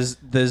 But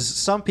there's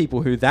some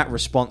people who that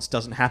response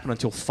doesn't happen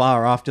until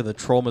far after the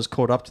trauma's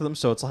caught up to them.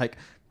 So it's like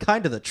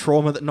kind of the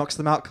trauma that knocks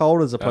them out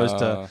cold as opposed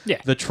to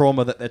Yeah. the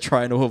trauma that they're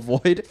trying to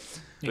avoid.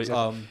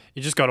 Exactly.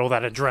 You just got all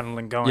that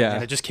adrenaline going, Yeah.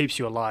 and it just keeps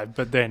you alive.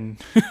 But then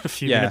a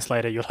few Yeah. minutes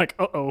later, you're like,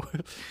 oh.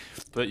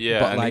 But yeah,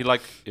 But, and he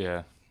like-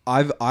 yeah.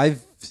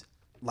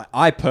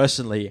 I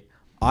personally,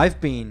 I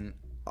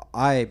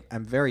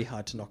am very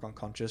hard to knock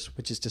unconscious,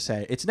 which is to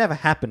say it's never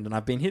happened, and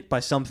I've been hit by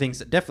some things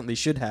that definitely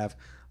should have.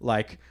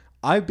 Like,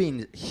 I've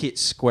been hit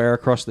square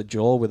across the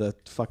jaw with a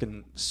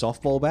fucking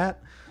softball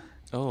bat.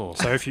 Oh.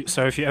 So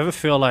if you ever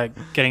feel like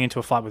getting into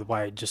a fight with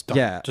Wade, just don't.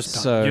 Yeah, Just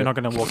don't. so- You're not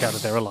going to walk out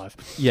of there alive.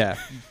 Yeah,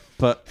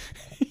 but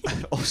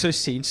I've also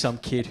seen some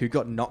kid who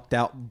got knocked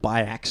out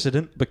by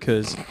accident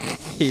because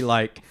he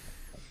like,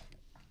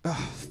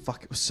 oh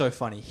fuck, it was so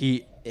funny.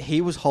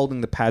 He was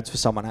holding the pads for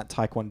someone at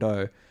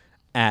Taekwondo,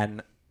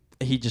 and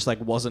he just like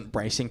wasn't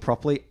bracing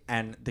properly,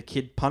 and the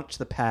kid punched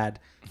the pad,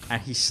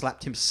 and he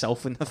slapped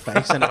himself in the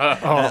face, and it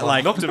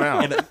like knocked him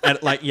out.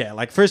 and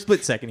like for a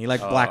split second, he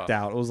like blacked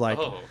out. It was like.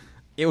 Oh.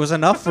 It was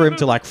enough for him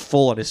to like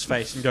fall on his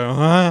face and go,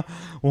 huh?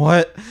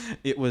 What?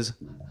 It was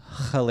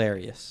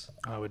hilarious.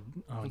 I would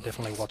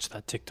definitely watch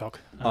that TikTok.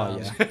 Oh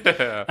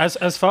yeah.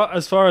 As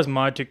far as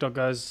my TikTok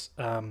goes,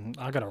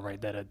 I gotta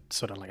rate that at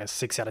sort of like a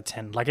 6 out of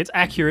 10. Like it's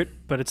accurate,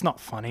 but it's not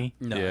funny.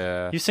 No.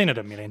 Yeah. You've seen it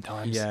a million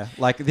times. Yeah.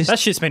 Like this. That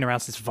shit's been around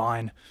since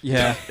Vine.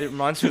 Yeah. It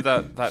reminds me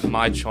of that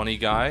My Chonny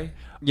guy.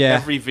 Yeah.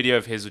 Every video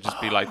of his would just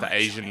be like the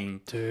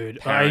Asian Dude,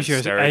 parent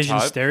Asian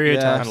stereotype.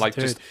 stereotypes, Yeah. and like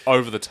dude. just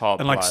over the top.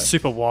 And like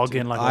super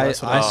woggin, like all I that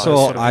sort of, saw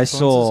sort of I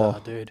saw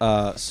influences.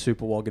 Dude.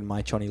 Super Wog and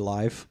My Chonny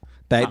live.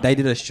 They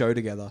did a show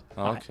together,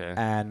 Oh, okay.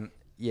 and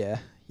yeah,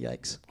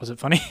 yikes. Was it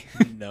funny?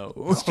 No.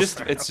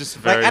 It's just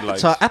very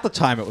like, at the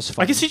time it was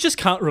funny. I guess you just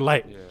can't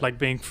relate, like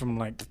being from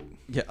like.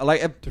 yeah,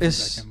 like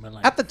it's, background, but,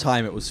 like- at the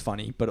time it was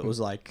funny, but it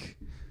was like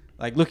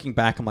looking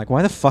back, I'm like,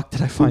 why the fuck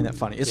did I find that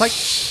funny? It's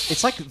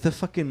like the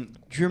fucking.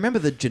 Do you remember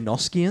the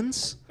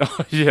Janoskians?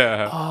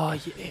 yeah. Oh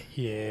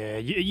yeah.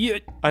 You,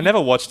 I never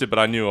watched it, but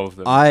I knew of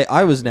them.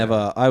 I was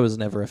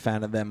never a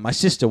fan of them. My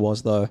sister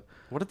was though.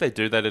 What did they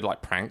do? They did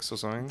like pranks or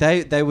something?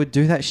 They would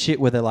do that shit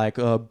where they're like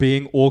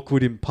being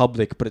awkward in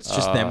public, but it's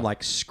just them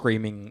like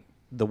screaming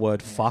the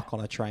word fuck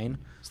on a train.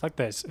 it's like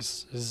this.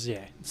 It's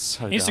yeah.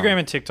 So Instagram dumb.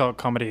 and TikTok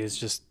comedy is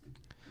just.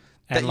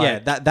 That, And yeah,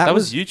 like, that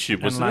was was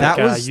YouTube, wasn't like,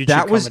 it?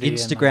 that YouTube was comedy and,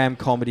 Instagram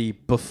comedy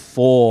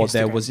before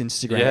there Instagram. was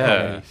Instagram Yeah.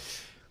 comedy.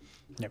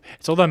 yeah.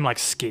 It's all them like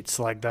skits,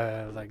 like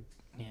the like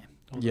yeah.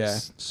 all Yeah,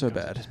 those so guys,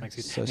 it bad, just makes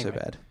you- so anyway.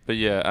 bad. But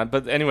yeah,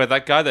 but anyway,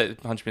 that guy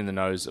that punched me in the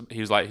nose, he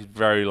was like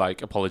very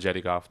like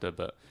apologetic after,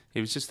 but he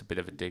was just a bit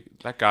of a dick.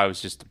 That guy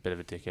was just a bit of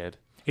a dickhead.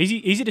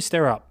 Easy to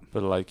stare up.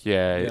 But like,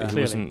 yeah, Yeah. he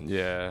Clearly. wasn't.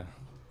 Yeah,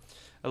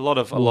 a lot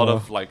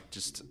of like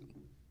just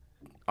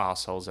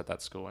assholes at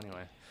that school.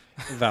 Anyway,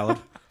 Valid.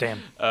 Damn.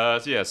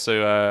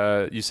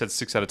 So you said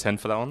 6 out of 10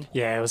 for that one.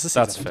 Yeah, it was a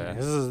That's 6 out of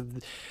 10.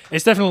 fair.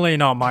 It's definitely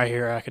not My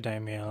Hero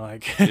Academia,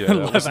 like Yeah, that live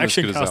wasn't as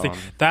action good as that casting. one.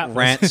 That was,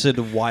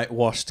 Rancid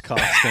whitewashed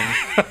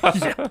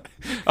casting.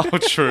 Oh,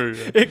 true.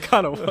 it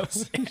kind of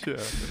was. Yeah.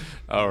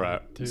 All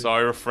right. So I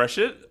refresh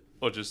it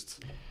or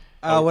just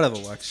Whatever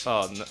works.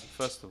 Oh, no,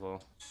 first of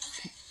all,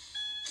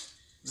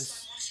 So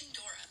I'm watching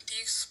Dora the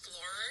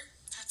Explorer.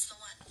 That's the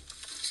one.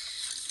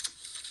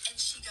 And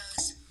she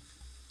goes,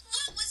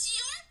 "What was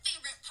your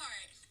favorite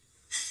part?"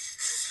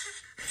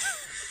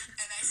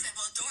 And I said,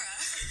 "Well, Dora,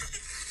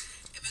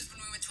 it was when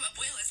we went to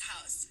Abuela's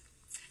house."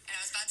 And I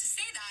was about to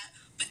say that,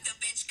 but the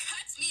bitch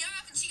cuts me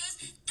off and she goes,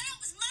 "That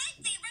was my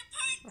favorite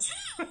part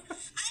too.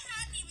 I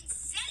haven't even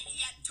said it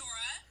yet,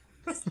 Dora.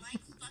 'Cause my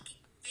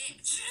fucking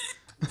bitch."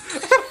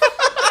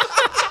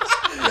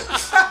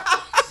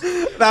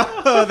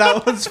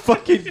 That was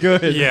fucking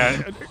good.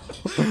 Yeah.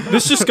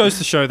 This just goes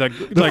to show that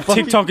like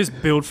fucking- TikTok is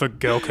built for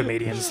girl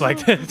comedians.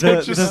 Like the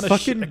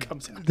fucking- that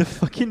comes out. The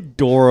fucking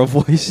Dora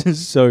voice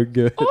is so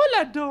good.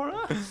 hola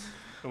Dora.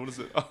 What is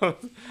it?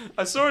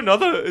 I saw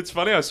another. It's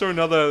funny. I saw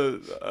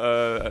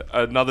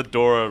another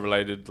Dora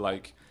related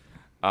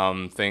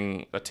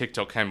thing. A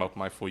TikTok came up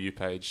my For You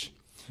page,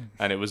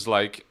 and it was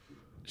like,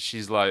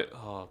 she's like,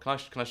 oh, can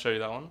I show you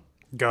that one?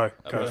 Go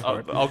for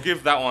it. I'll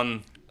give that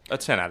one a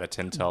 10 out of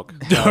 10 talk.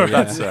 Hell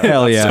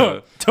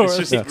yeah. It's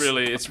just Yeah.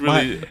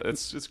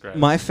 it's great.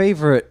 My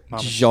favorite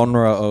Mama.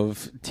 genre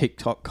of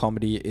TikTok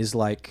comedy is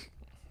like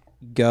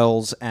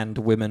girls and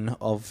women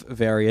of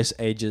various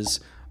ages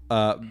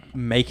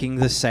making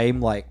the same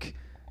like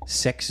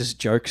sexist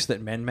jokes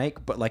that men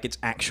make, but like it's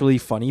actually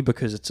funny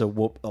because it's a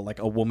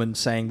woman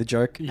saying the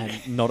joke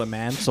and not a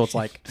man. So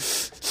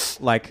it's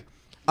like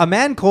a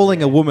man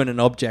calling a woman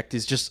an object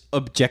is just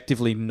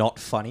objectively not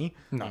funny.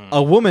 No.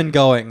 A woman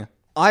going,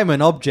 "I'm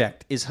an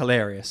object" is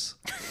hilarious.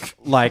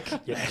 Like,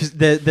 'cause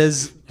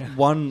there's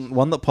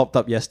one that popped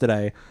up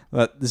yesterday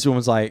that this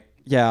woman's like,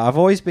 "Yeah, I've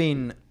always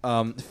been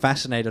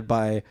fascinated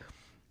by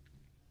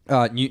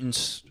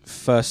Newton's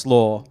first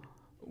law,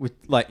 with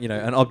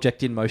an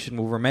object in motion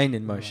will remain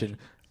in motion.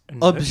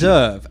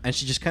 Observe." And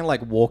she just kind of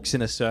like walks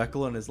in a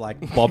circle and is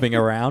like bobbing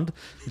around.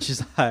 And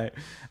she's like,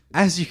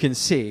 "As you can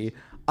see,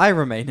 I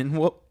remain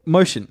in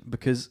motion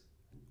because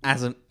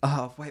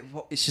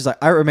she's like,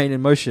 "I remain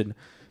in motion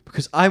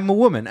because I'm a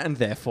woman and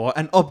therefore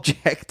an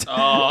object."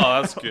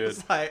 Oh, that's good.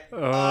 It's like,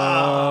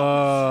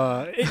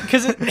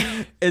 Because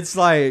it's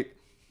like,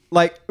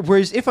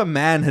 whereas if a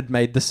man had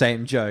made the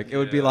same joke, it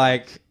would be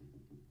like,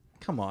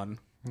 come on.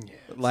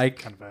 Like,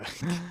 kind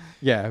of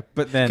yeah,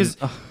 but then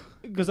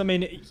because I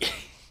mean,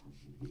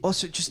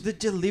 also just the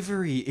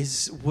delivery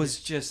was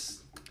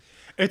just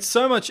it's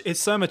so much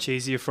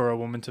easier for a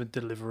woman to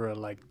deliver a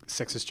like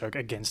sexist joke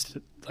against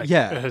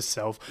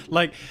herself.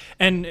 Like,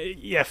 and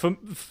for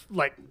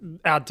like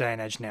our day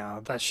and age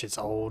now, that shit's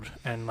old,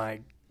 and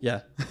like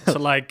yeah.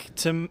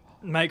 to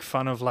make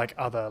fun of like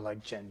other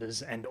like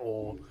genders and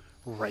or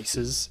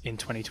races in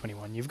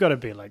 2021, you've got to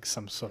be like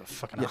some sort of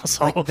fucking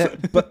asshole.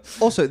 But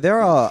also there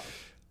are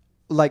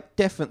like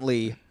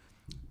definitely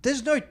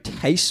there's no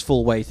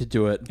tasteful way to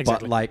do it,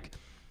 Exactly. but like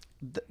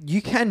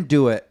you can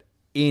do it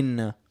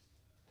in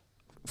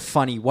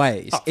funny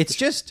ways. It's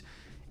just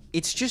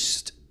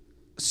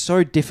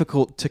so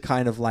difficult to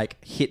kind of like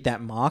hit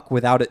that mark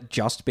without it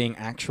just being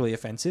actually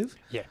offensive.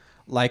 Yeah.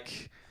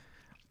 Like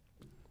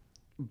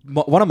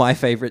one of my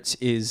favorites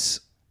is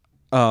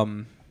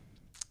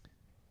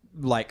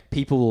like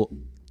people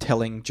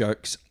telling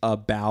jokes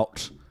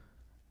about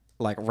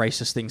like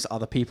racist things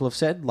other people have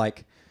said.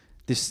 Like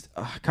this,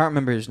 I can't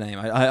remember his name.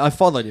 I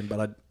followed him,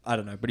 but I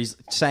don't know. But he's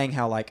saying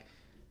how like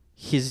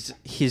his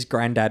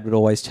granddad would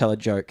always tell a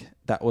joke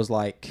that was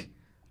like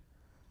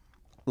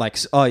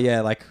oh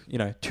yeah, like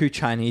two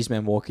Chinese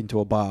men walk into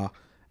a bar,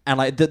 and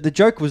like the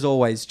joke was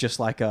always just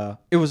like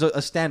it was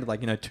a standard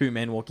like two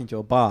men walk into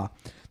a bar.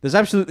 There's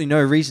absolutely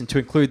no reason to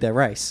include their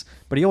race,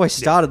 but he always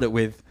started it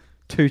with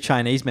two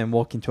Chinese men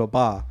walk into a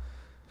bar.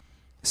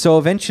 So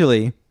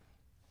eventually,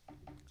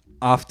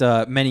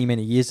 after many,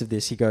 many years of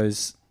this, he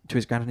goes to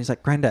his granddad and he's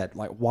like, "Granddad,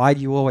 like, why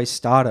do you always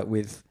start it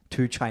with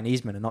two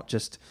Chinese men and not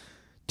just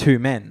two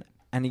men?"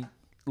 And he's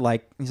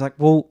like,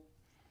 "Well,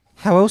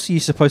 how else are you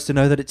supposed to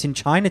know that it's in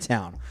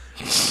Chinatown?"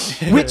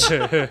 Which,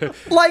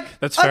 like,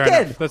 That's fair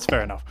again, enough. That's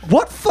fair enough.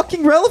 what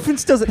fucking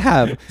relevance does it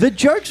have? The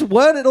jokes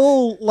weren't at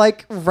all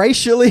like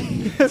racially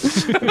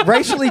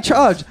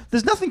charged.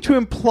 There's nothing to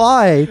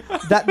imply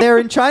that they're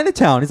in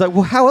Chinatown. He's like,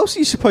 "Well, how else are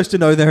you supposed to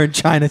know they're in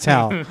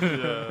Chinatown?"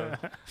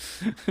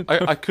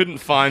 I couldn't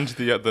find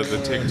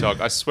the TikTok.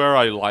 I swear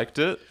I liked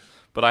it,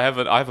 but I have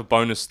a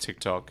bonus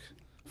TikTok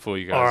for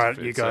you guys. All right,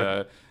 It's, you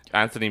go.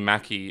 Anthony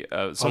Mackie.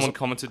 Someone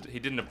commented he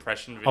did an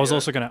impression video. I was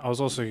also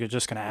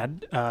just gonna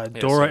add,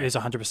 Dora is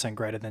 100%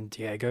 greater than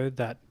Diego.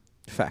 That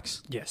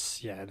Facts.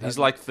 yes, yeah. He's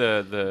like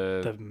the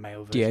the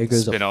male version.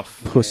 Diego's a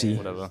spin-off pussy.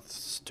 whatever.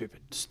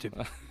 Stupid.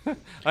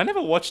 I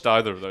never watched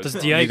either of those. Does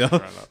films. Diego- Fair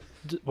enough.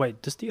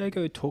 Wait, does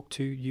Diego talk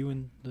to you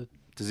and the?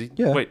 Does he?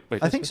 Yeah, Wait.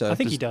 I think so. I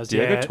think he does.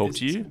 Diego yeah, talk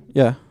to you?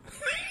 Yeah.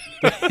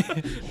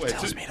 Wait,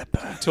 tells me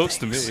talks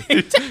to me.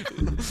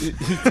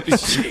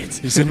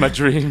 He's in my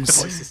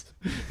dreams.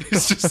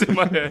 He's just in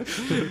my head.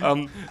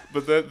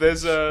 But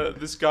there's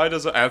this guy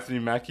does an Anthony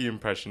Mackie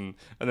impression,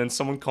 and then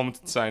someone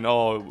commented saying,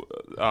 "Oh,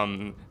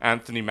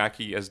 Anthony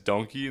Mackie as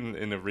Donkey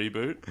in a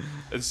reboot."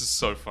 This is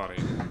so funny.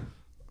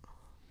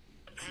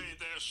 Hey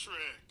there, Shred.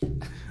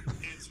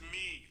 It's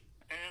me,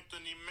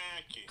 Anthony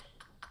Mackie,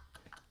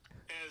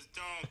 as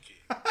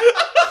Donkey.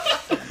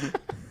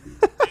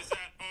 Is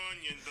that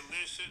onion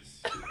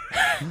delicious?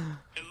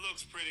 It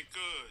looks pretty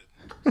good.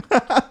 I'm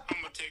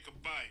gonna take a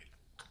bite.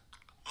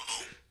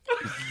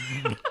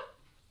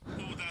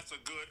 Oh, that's a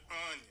good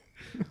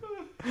onion.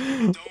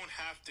 You don't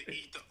have to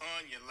eat the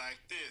onion like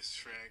this,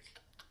 Shrek.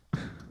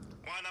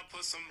 Why not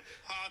put some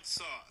hot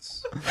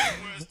sauce?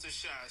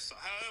 Worcestershire sauce,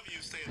 however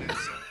you say that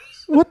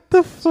sauce. What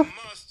the fuck? Some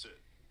mustard,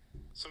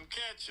 some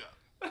ketchup,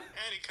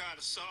 any kind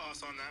of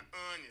sauce on that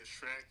onion,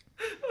 Shrek.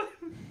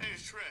 Hey,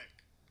 Shrek,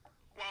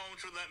 why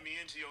won't you let me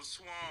into your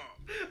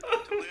swamp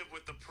to live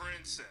with the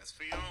princess,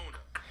 Fiona?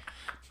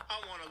 I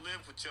want to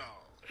live with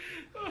y'all.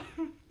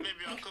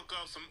 Maybe I'll cook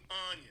up some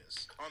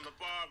onions on the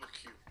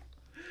barbecue.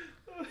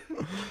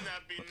 Wouldn't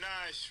that be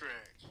nice,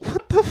 Shrek?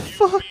 What the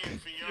fuck? You, me,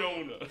 and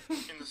Fiona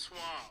in the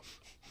swamp.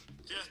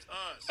 Just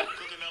us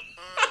cooking up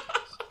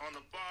onions on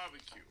the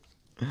barbecue.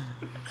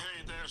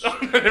 Hey there,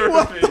 Shrek.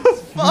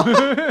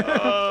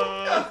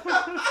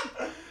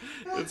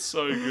 It's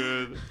so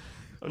good.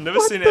 I've never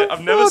seen it.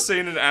 I've never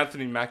seen an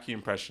Anthony Mackie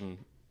impression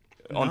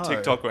on No.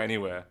 TikTok or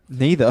anywhere.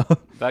 Neither.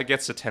 That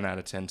gets a 10 out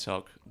of 10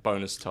 talk.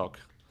 Bonus talk.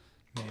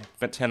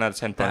 But 10 out of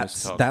 10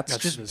 bonus talk. That's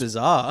That's just just-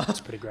 bizarre. It's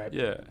pretty great.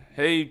 Yeah.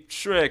 Hey,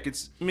 Shrek,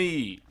 it's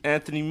me,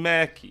 Anthony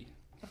Mackie.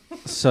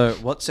 So,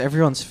 what's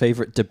everyone's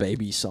favorite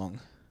DaBaby song?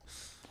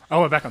 Oh,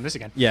 we're back on this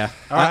again. Yeah,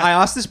 right. I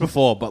asked this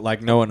before, but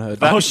like no one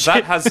heard. That, That.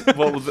 that has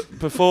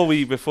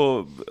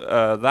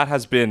that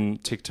has been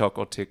TikTok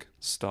or Tick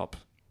Stop.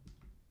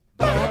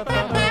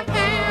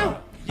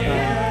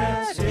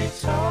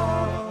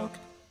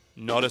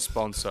 Not a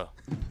sponsor.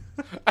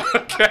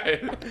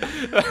 Okay,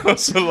 that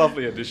was a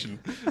lovely addition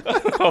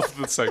of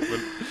the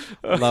segment.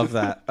 Love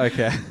that.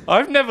 Okay.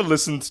 I've never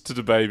listened to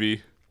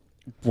DaBaby.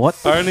 What?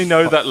 I only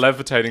know that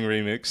levitating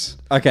remix.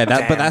 Okay,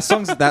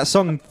 that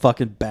song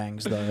fucking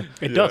bangs though.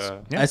 It does. Yeah.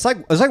 Yeah. It's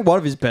like one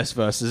of his best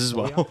verses as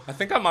well. I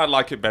think I might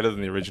like it better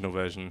than the original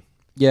version.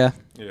 Yeah.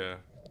 Yeah,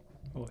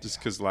 Oh, just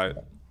because like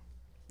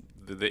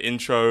the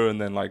intro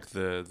and then like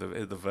the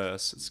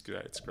verse, it's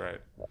great. It's great.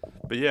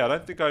 But yeah, I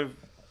don't think I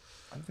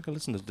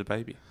listened to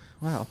DaBaby.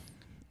 Wow.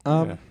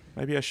 Yeah,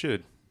 maybe I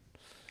should.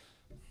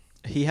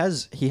 He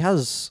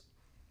has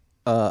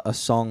a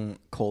song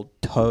called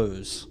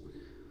Toes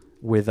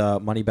with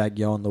Moneybagg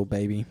Yo and Lil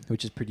Baby,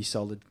 which is pretty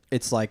solid.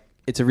 It's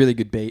a really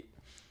good beat.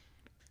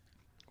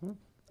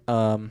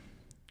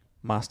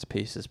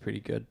 Masterpiece is pretty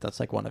good.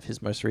 That's like one of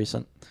his most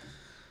recent.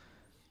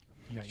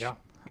 Yeah.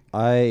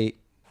 I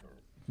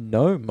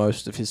know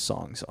most of his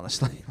songs,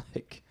 honestly.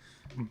 Like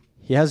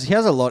he has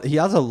a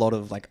lot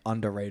of like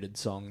underrated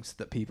songs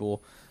that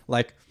people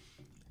like.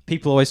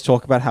 People always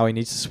talk about how he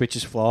needs to switch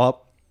his flow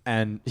up,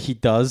 and he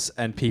does,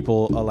 and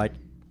people are like,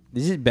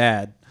 "This is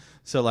bad."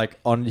 So like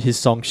on his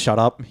song "Shut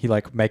Up," he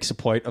like makes a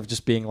point of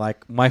just being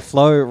like, "My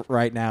flow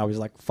right now is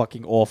like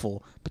fucking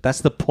awful," but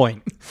that's the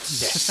point.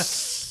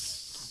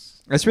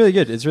 It's really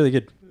good. It's really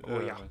good.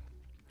 Oh yeah.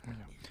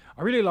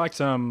 I really liked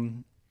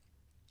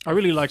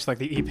like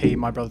the EP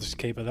My Brother's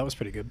Keeper. That was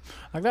pretty good.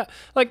 Like that.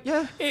 Like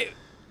Yeah. It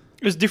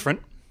was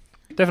different.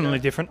 Definitely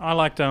different. I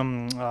liked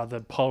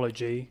the Polo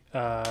G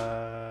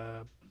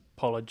No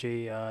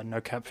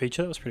Cap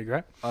feature. That was pretty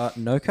great.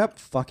 No Cap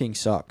fucking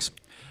sucks.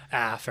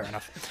 Fair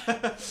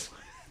enough.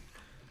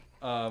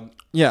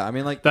 Yeah, I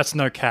mean like That's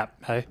No Cap,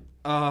 hey.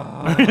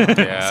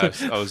 Yeah,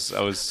 I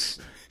was.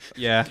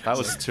 yeah. That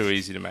was too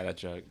easy to make that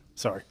joke.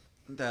 Sorry.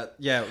 That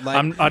yeah, like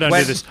I don't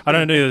when- do this. I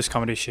don't do this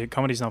comedy shit.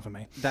 Comedy's not for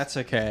me. That's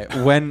okay.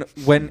 When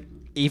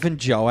even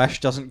Joash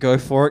doesn't go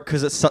for it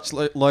because it's such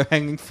low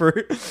hanging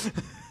fruit.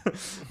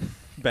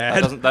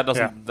 Bad. That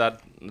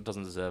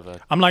doesn't deserve a.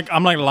 I'm like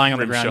lying on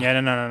the Rim ground. shot. Yeah,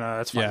 no.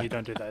 That's fine. Yeah. You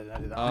don't do that.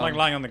 Don't do that. I'm like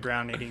lying on the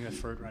ground eating the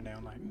fruit right now.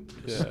 I'm like,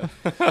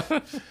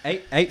 Yeah.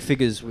 Eight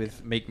Figures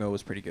with Meek Mill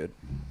was pretty good.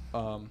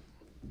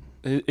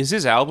 Is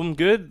his album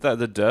good?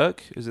 The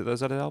Dirk? Is that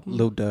his album?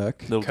 Lil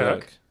Durk. Lil Kirk.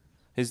 Dirk.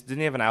 Didn't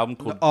he have an album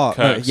called Oh Kirk?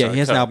 no, yeah, Sorry, he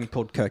has an Kirk. album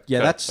called Kirk. Yeah,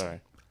 Kirk, that's sorry.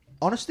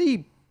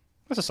 honestly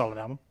that's a solid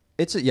album.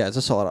 it's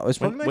a solid album. It's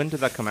one of my When did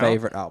that come out?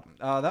 favorite album.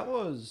 That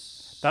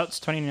was That's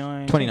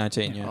 29.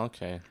 2019. Yeah,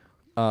 Okay.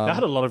 That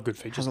had a lot of good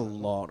has features. a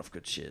lot of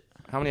good shit.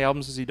 How many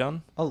albums has he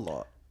done? A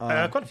lot.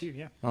 Quite a few,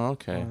 yeah. Oh,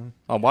 okay.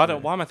 Why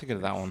am I thinking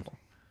of that one?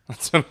 I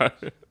don't know.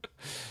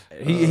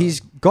 He's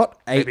got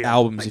 8 Maybe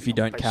albums maybe if you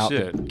not, don't count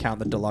shit.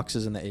 the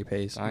deluxes and the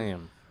EPs. I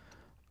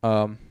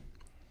am.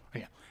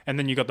 Yeah. And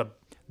then you got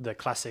the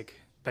classic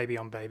Baby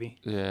on Baby.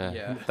 Yeah.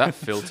 Yeah. That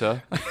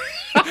filter.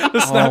 Oh my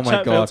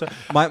Snapchat god.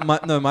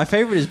 filter. My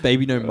favorite is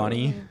Baby No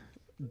Money.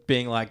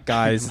 Being like,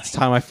 guys, it's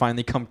time I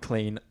finally come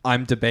clean.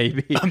 I'm the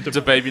baby.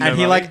 The baby. No and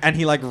he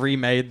money. like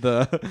remade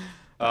the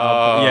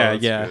Oh, yeah,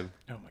 that's yeah. good.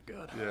 Oh my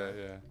god. Yeah,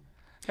 yeah.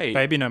 Hey,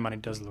 Baby No Money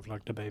does look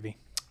like the baby.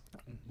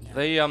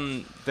 they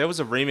there was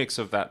a remix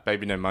of that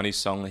Baby No Money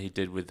song that he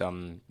did with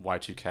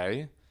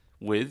Y2K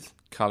with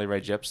Carly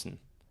Rae Jepsen.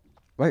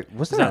 Wait,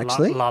 was Is there that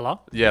actually? La La?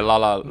 Yeah, La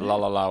La La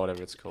La La,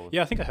 whatever it's called.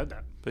 Yeah, I think I heard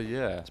that. But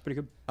yeah. It's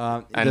pretty good.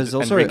 And There's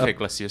also Enrique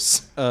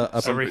Iglesias.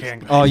 Enrique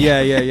oh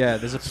yeah.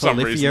 There's a some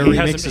Polyphia reason. He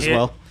remix hasn't- as he-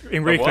 well.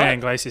 Enrique what?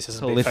 Iglesias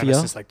hasn't been Polyphia? famous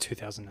since like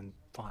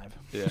 2005.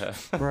 Yeah.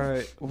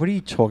 Bro, what are you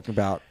talking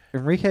about?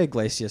 Enrique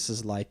Iglesias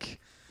is like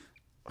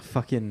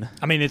fucking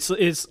I mean, it's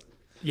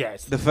yeah,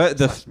 it's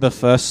the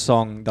first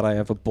song that I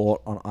ever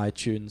bought on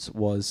iTunes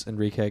was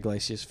Enrique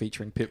Iglesias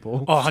featuring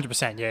Pitbull. oh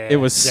 100%. Yeah, It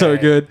was so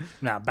good.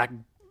 Nah, back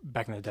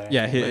in the day.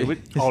 Yeah,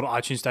 old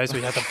iTunes days,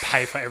 we had to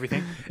pay for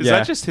everything. Is Yeah.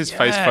 that just his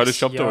face Yes,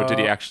 photoshopped, or did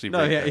he yo. actually?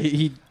 No, yeah,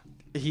 recreate?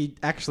 he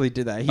actually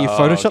did that. He Oh,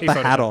 photoshopped he the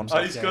hat photoshopped on,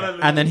 himself. he's Yeah, got yeah. a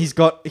little... and then he's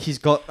got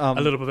A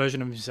little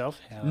version of himself.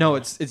 Hell no,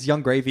 yeah. it's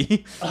Young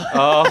Gravy.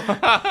 Oh.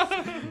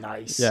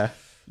 nice. Yeah,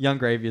 Young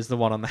Gravy is the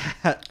one on the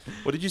hat.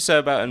 What did you say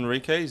about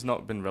Enrique? He's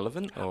not been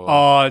relevant, or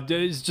Oh,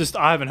 it's just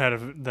I haven't heard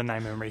of the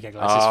name of Enrique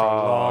Iglesias for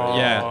a long,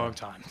 yeah. long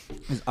time.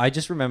 I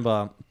just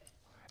remember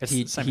It's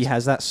he the same he as-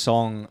 has that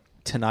song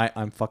Tonight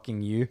I'm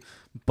Fucking You,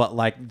 but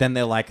like then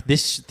they're like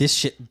this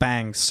shit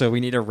bangs, so we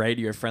need a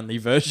radio friendly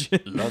version.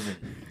 love it.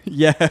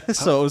 Yeah,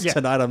 so it was yeah.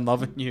 Tonight I'm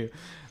Loving You,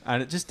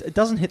 and it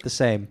doesn't hit the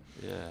same.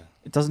 Yeah.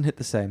 It doesn't hit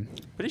the same.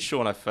 Pretty sure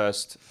when I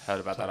first heard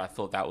about that, I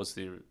thought that was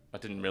I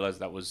didn't realize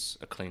that was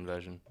a clean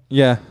version.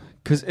 Yeah,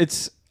 because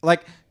it's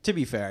like, to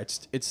be fair,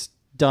 it's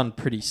done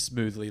pretty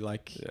smoothly,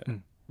 like, Yeah.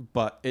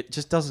 but it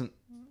just doesn't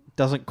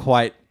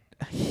quite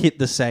hit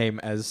the same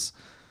as.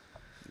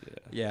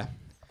 Yeah,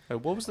 Hey,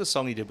 what was the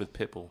song he did with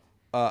Pitbull?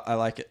 I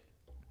like it.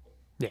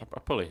 I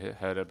probably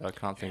heard it, but I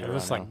can't think Yeah, of it it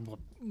was right like now.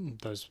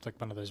 those like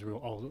one of those real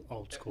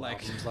old school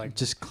Like, albums, like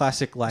Just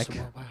classic like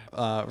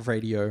Wow.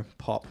 radio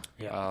pop.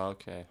 yeah. Oh,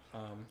 okay.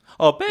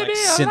 Oh, baby, Like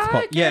I synth like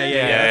pop. it. Yeah.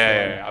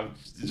 Yeah. I'm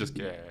just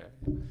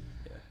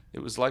It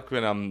was like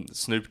when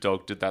Snoop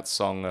Dogg did that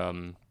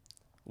song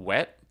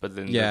 "Wet," but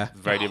then Yeah.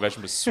 the radio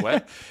version was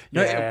 "Sweat."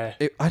 No, Yeah.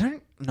 I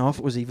don't know if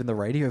it was even the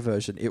radio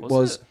version. It Was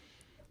was.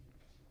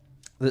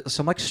 it?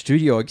 Some like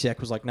studio exec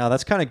was like, "No,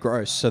 that's kind of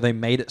gross." So they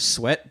made it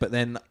Sweat, but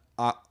then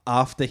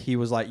after he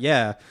was like,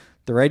 "Yeah,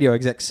 the radio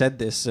exec said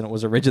this, and it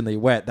was originally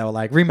Wet," they were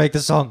like, "Remake the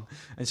song,"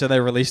 and so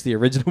they released the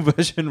original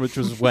version, which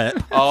was Wet.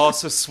 Oh,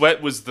 so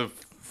 "Sweat" was the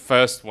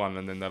first one,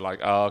 and then they're like,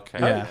 "Oh, okay."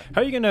 Yeah.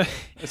 How are you gonna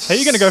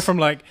go from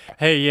like,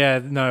 hey, yeah,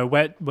 no,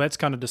 wet's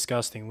kind of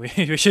disgusting. We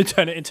should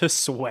turn it into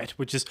sweat,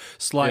 which is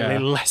slightly Yeah.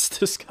 less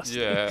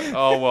disgusting. Yeah.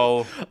 Oh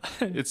well,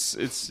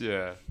 it's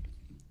yeah.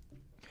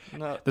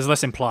 No, There's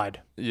less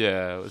implied.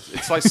 yeah.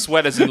 It's like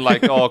sweat as in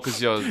like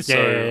because you're so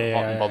yeah,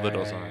 hot and bothered or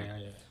yeah, something. yeah,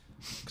 yeah.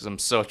 Because I'm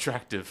so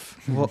attractive.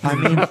 Well, I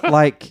mean,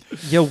 like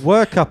you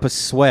work up a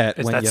sweat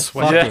It's when that you're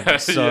sweat. fucking.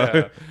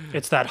 So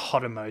It's that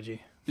hot emoji.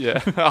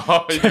 Yeah.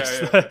 Oh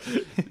yeah.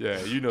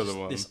 Yeah, you know the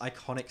one. this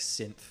iconic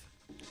synth.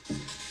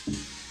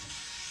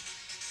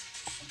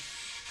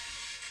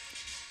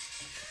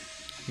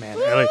 Man,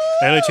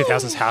 early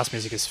 2000s house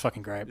music is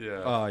fucking great.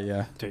 Yeah. Oh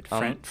yeah. Dude,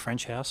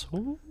 French house.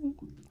 Ooh.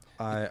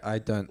 I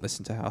don't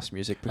listen to house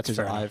music That's because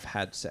fair enough. I've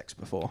had sex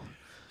before.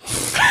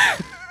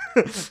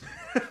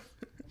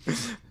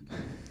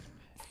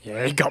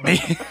 Yeah, he got me.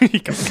 He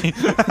got me.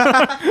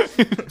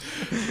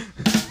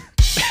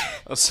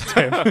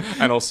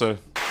 And also,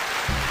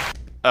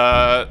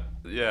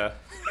 yeah.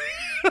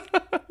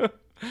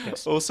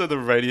 Yes. Also, the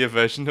radio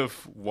version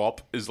of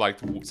WAP is like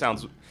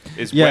sounds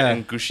wet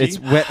and gushy. It's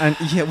wet and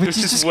yeah, which Which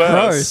is is just worse.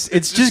 gross.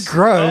 It's just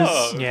gross.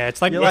 Oh. Yeah,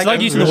 it's like You're it's like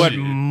like using the word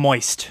gushy.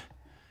 moist.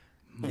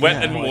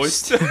 Wet and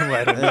moist.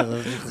 Wet and- Ugh.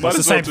 Might It's the as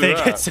well same do thing.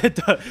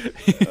 that.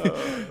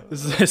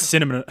 This is a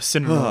synonym.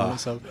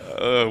 So.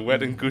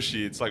 Wet and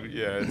gushy. It's like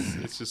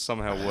it's just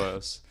somehow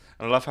worse.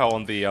 And I love how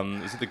on the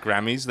is it the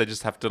Grammys they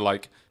just have to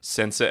like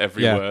censor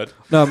every word.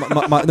 No,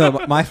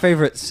 my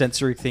favorite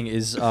sensory thing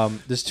is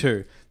there's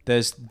two.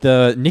 There's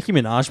the Nicki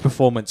Minaj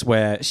performance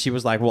where she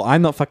was like, "Well,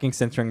 I'm not fucking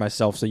censoring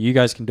myself, so you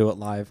guys can do it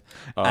live,"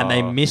 and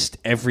they missed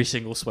every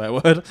single swear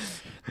word.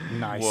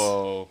 Nice.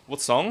 Whoa, what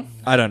song?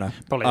 I don't know.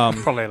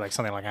 Probably like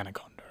something like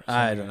Anaconda. Or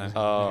I something. don't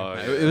know. Oh,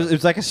 It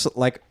was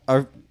like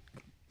a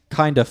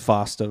kind of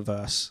faster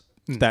verse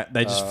that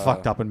they just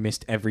fucked up and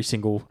missed every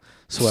single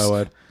swear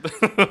word.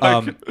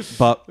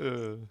 But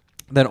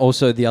then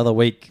also the other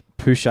week,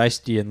 Pooh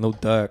Shiesty and Lil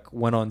Durk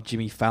went on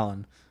Jimmy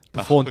Fallon,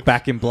 performed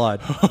Back in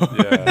Blood,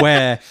 yeah.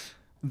 where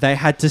they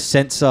had to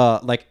censor,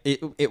 like,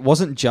 it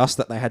wasn't just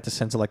that they had to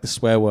censor, like, the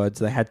swear words.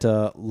 They had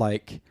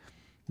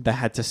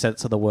to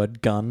censor the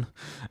word gun.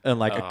 And,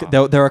 like,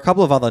 there were a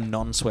couple of other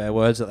non-swear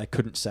words that they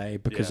couldn't say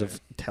because of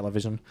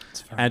television.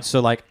 And so,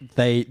 like,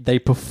 they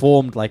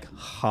performed, like,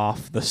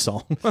 half the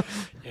song. And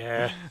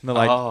Yeah. they're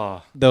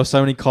like, there were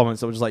so many comments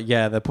that were just like,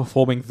 yeah, they're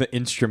performing the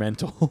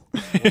instrumental.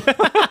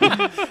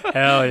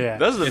 Hell yeah.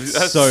 That's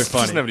so Doesn't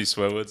funny. have any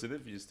swear words in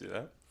it. If you just do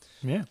that.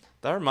 Yeah.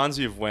 That reminds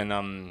me of when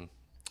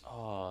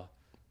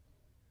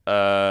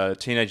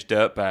Teenage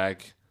Dirtbag,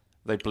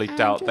 they bleeped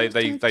out.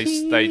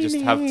 They just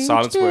have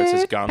silence where it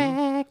says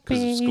gun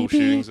because of school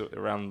shootings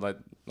around, like,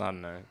 I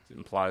don't know. It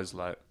implies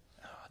like,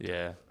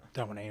 yeah.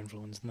 Don't want to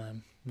influence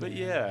them. But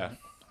yeah,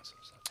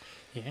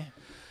 Yeah.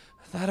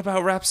 that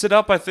about wraps it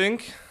up, I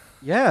think.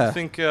 Yeah. I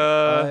think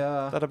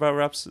that about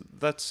wraps.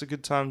 That's a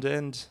good time to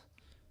end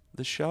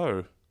the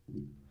show.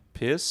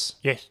 Pierce,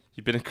 Yes.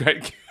 you've been a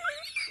great.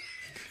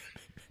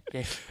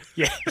 Yes.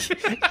 Yeah.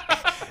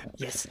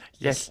 Yes.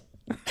 Yes.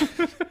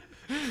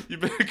 You've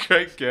been a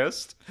great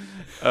guest.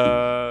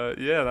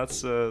 Yeah,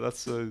 that's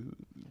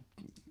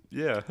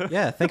yeah.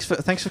 Yeah. Thanks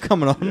for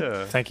coming on.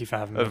 Yeah. Thank you for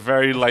having me. A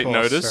very late course,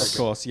 notice. Of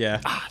course. Yeah.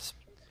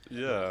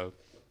 Yeah.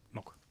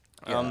 Look.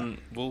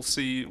 We'll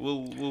see.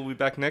 We'll be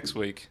back next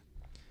week.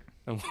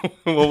 And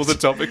what will the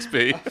topics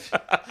be?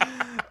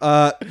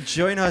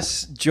 Join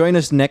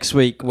us next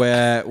week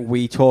where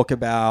we talk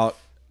about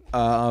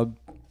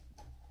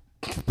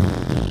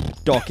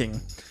docking.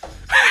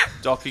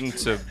 Docking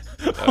to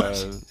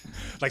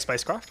Like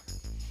spacecraft?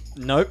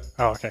 Nope.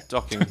 Oh, okay.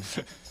 docking.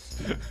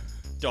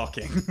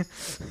 Docking.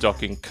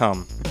 Docking.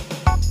 Come.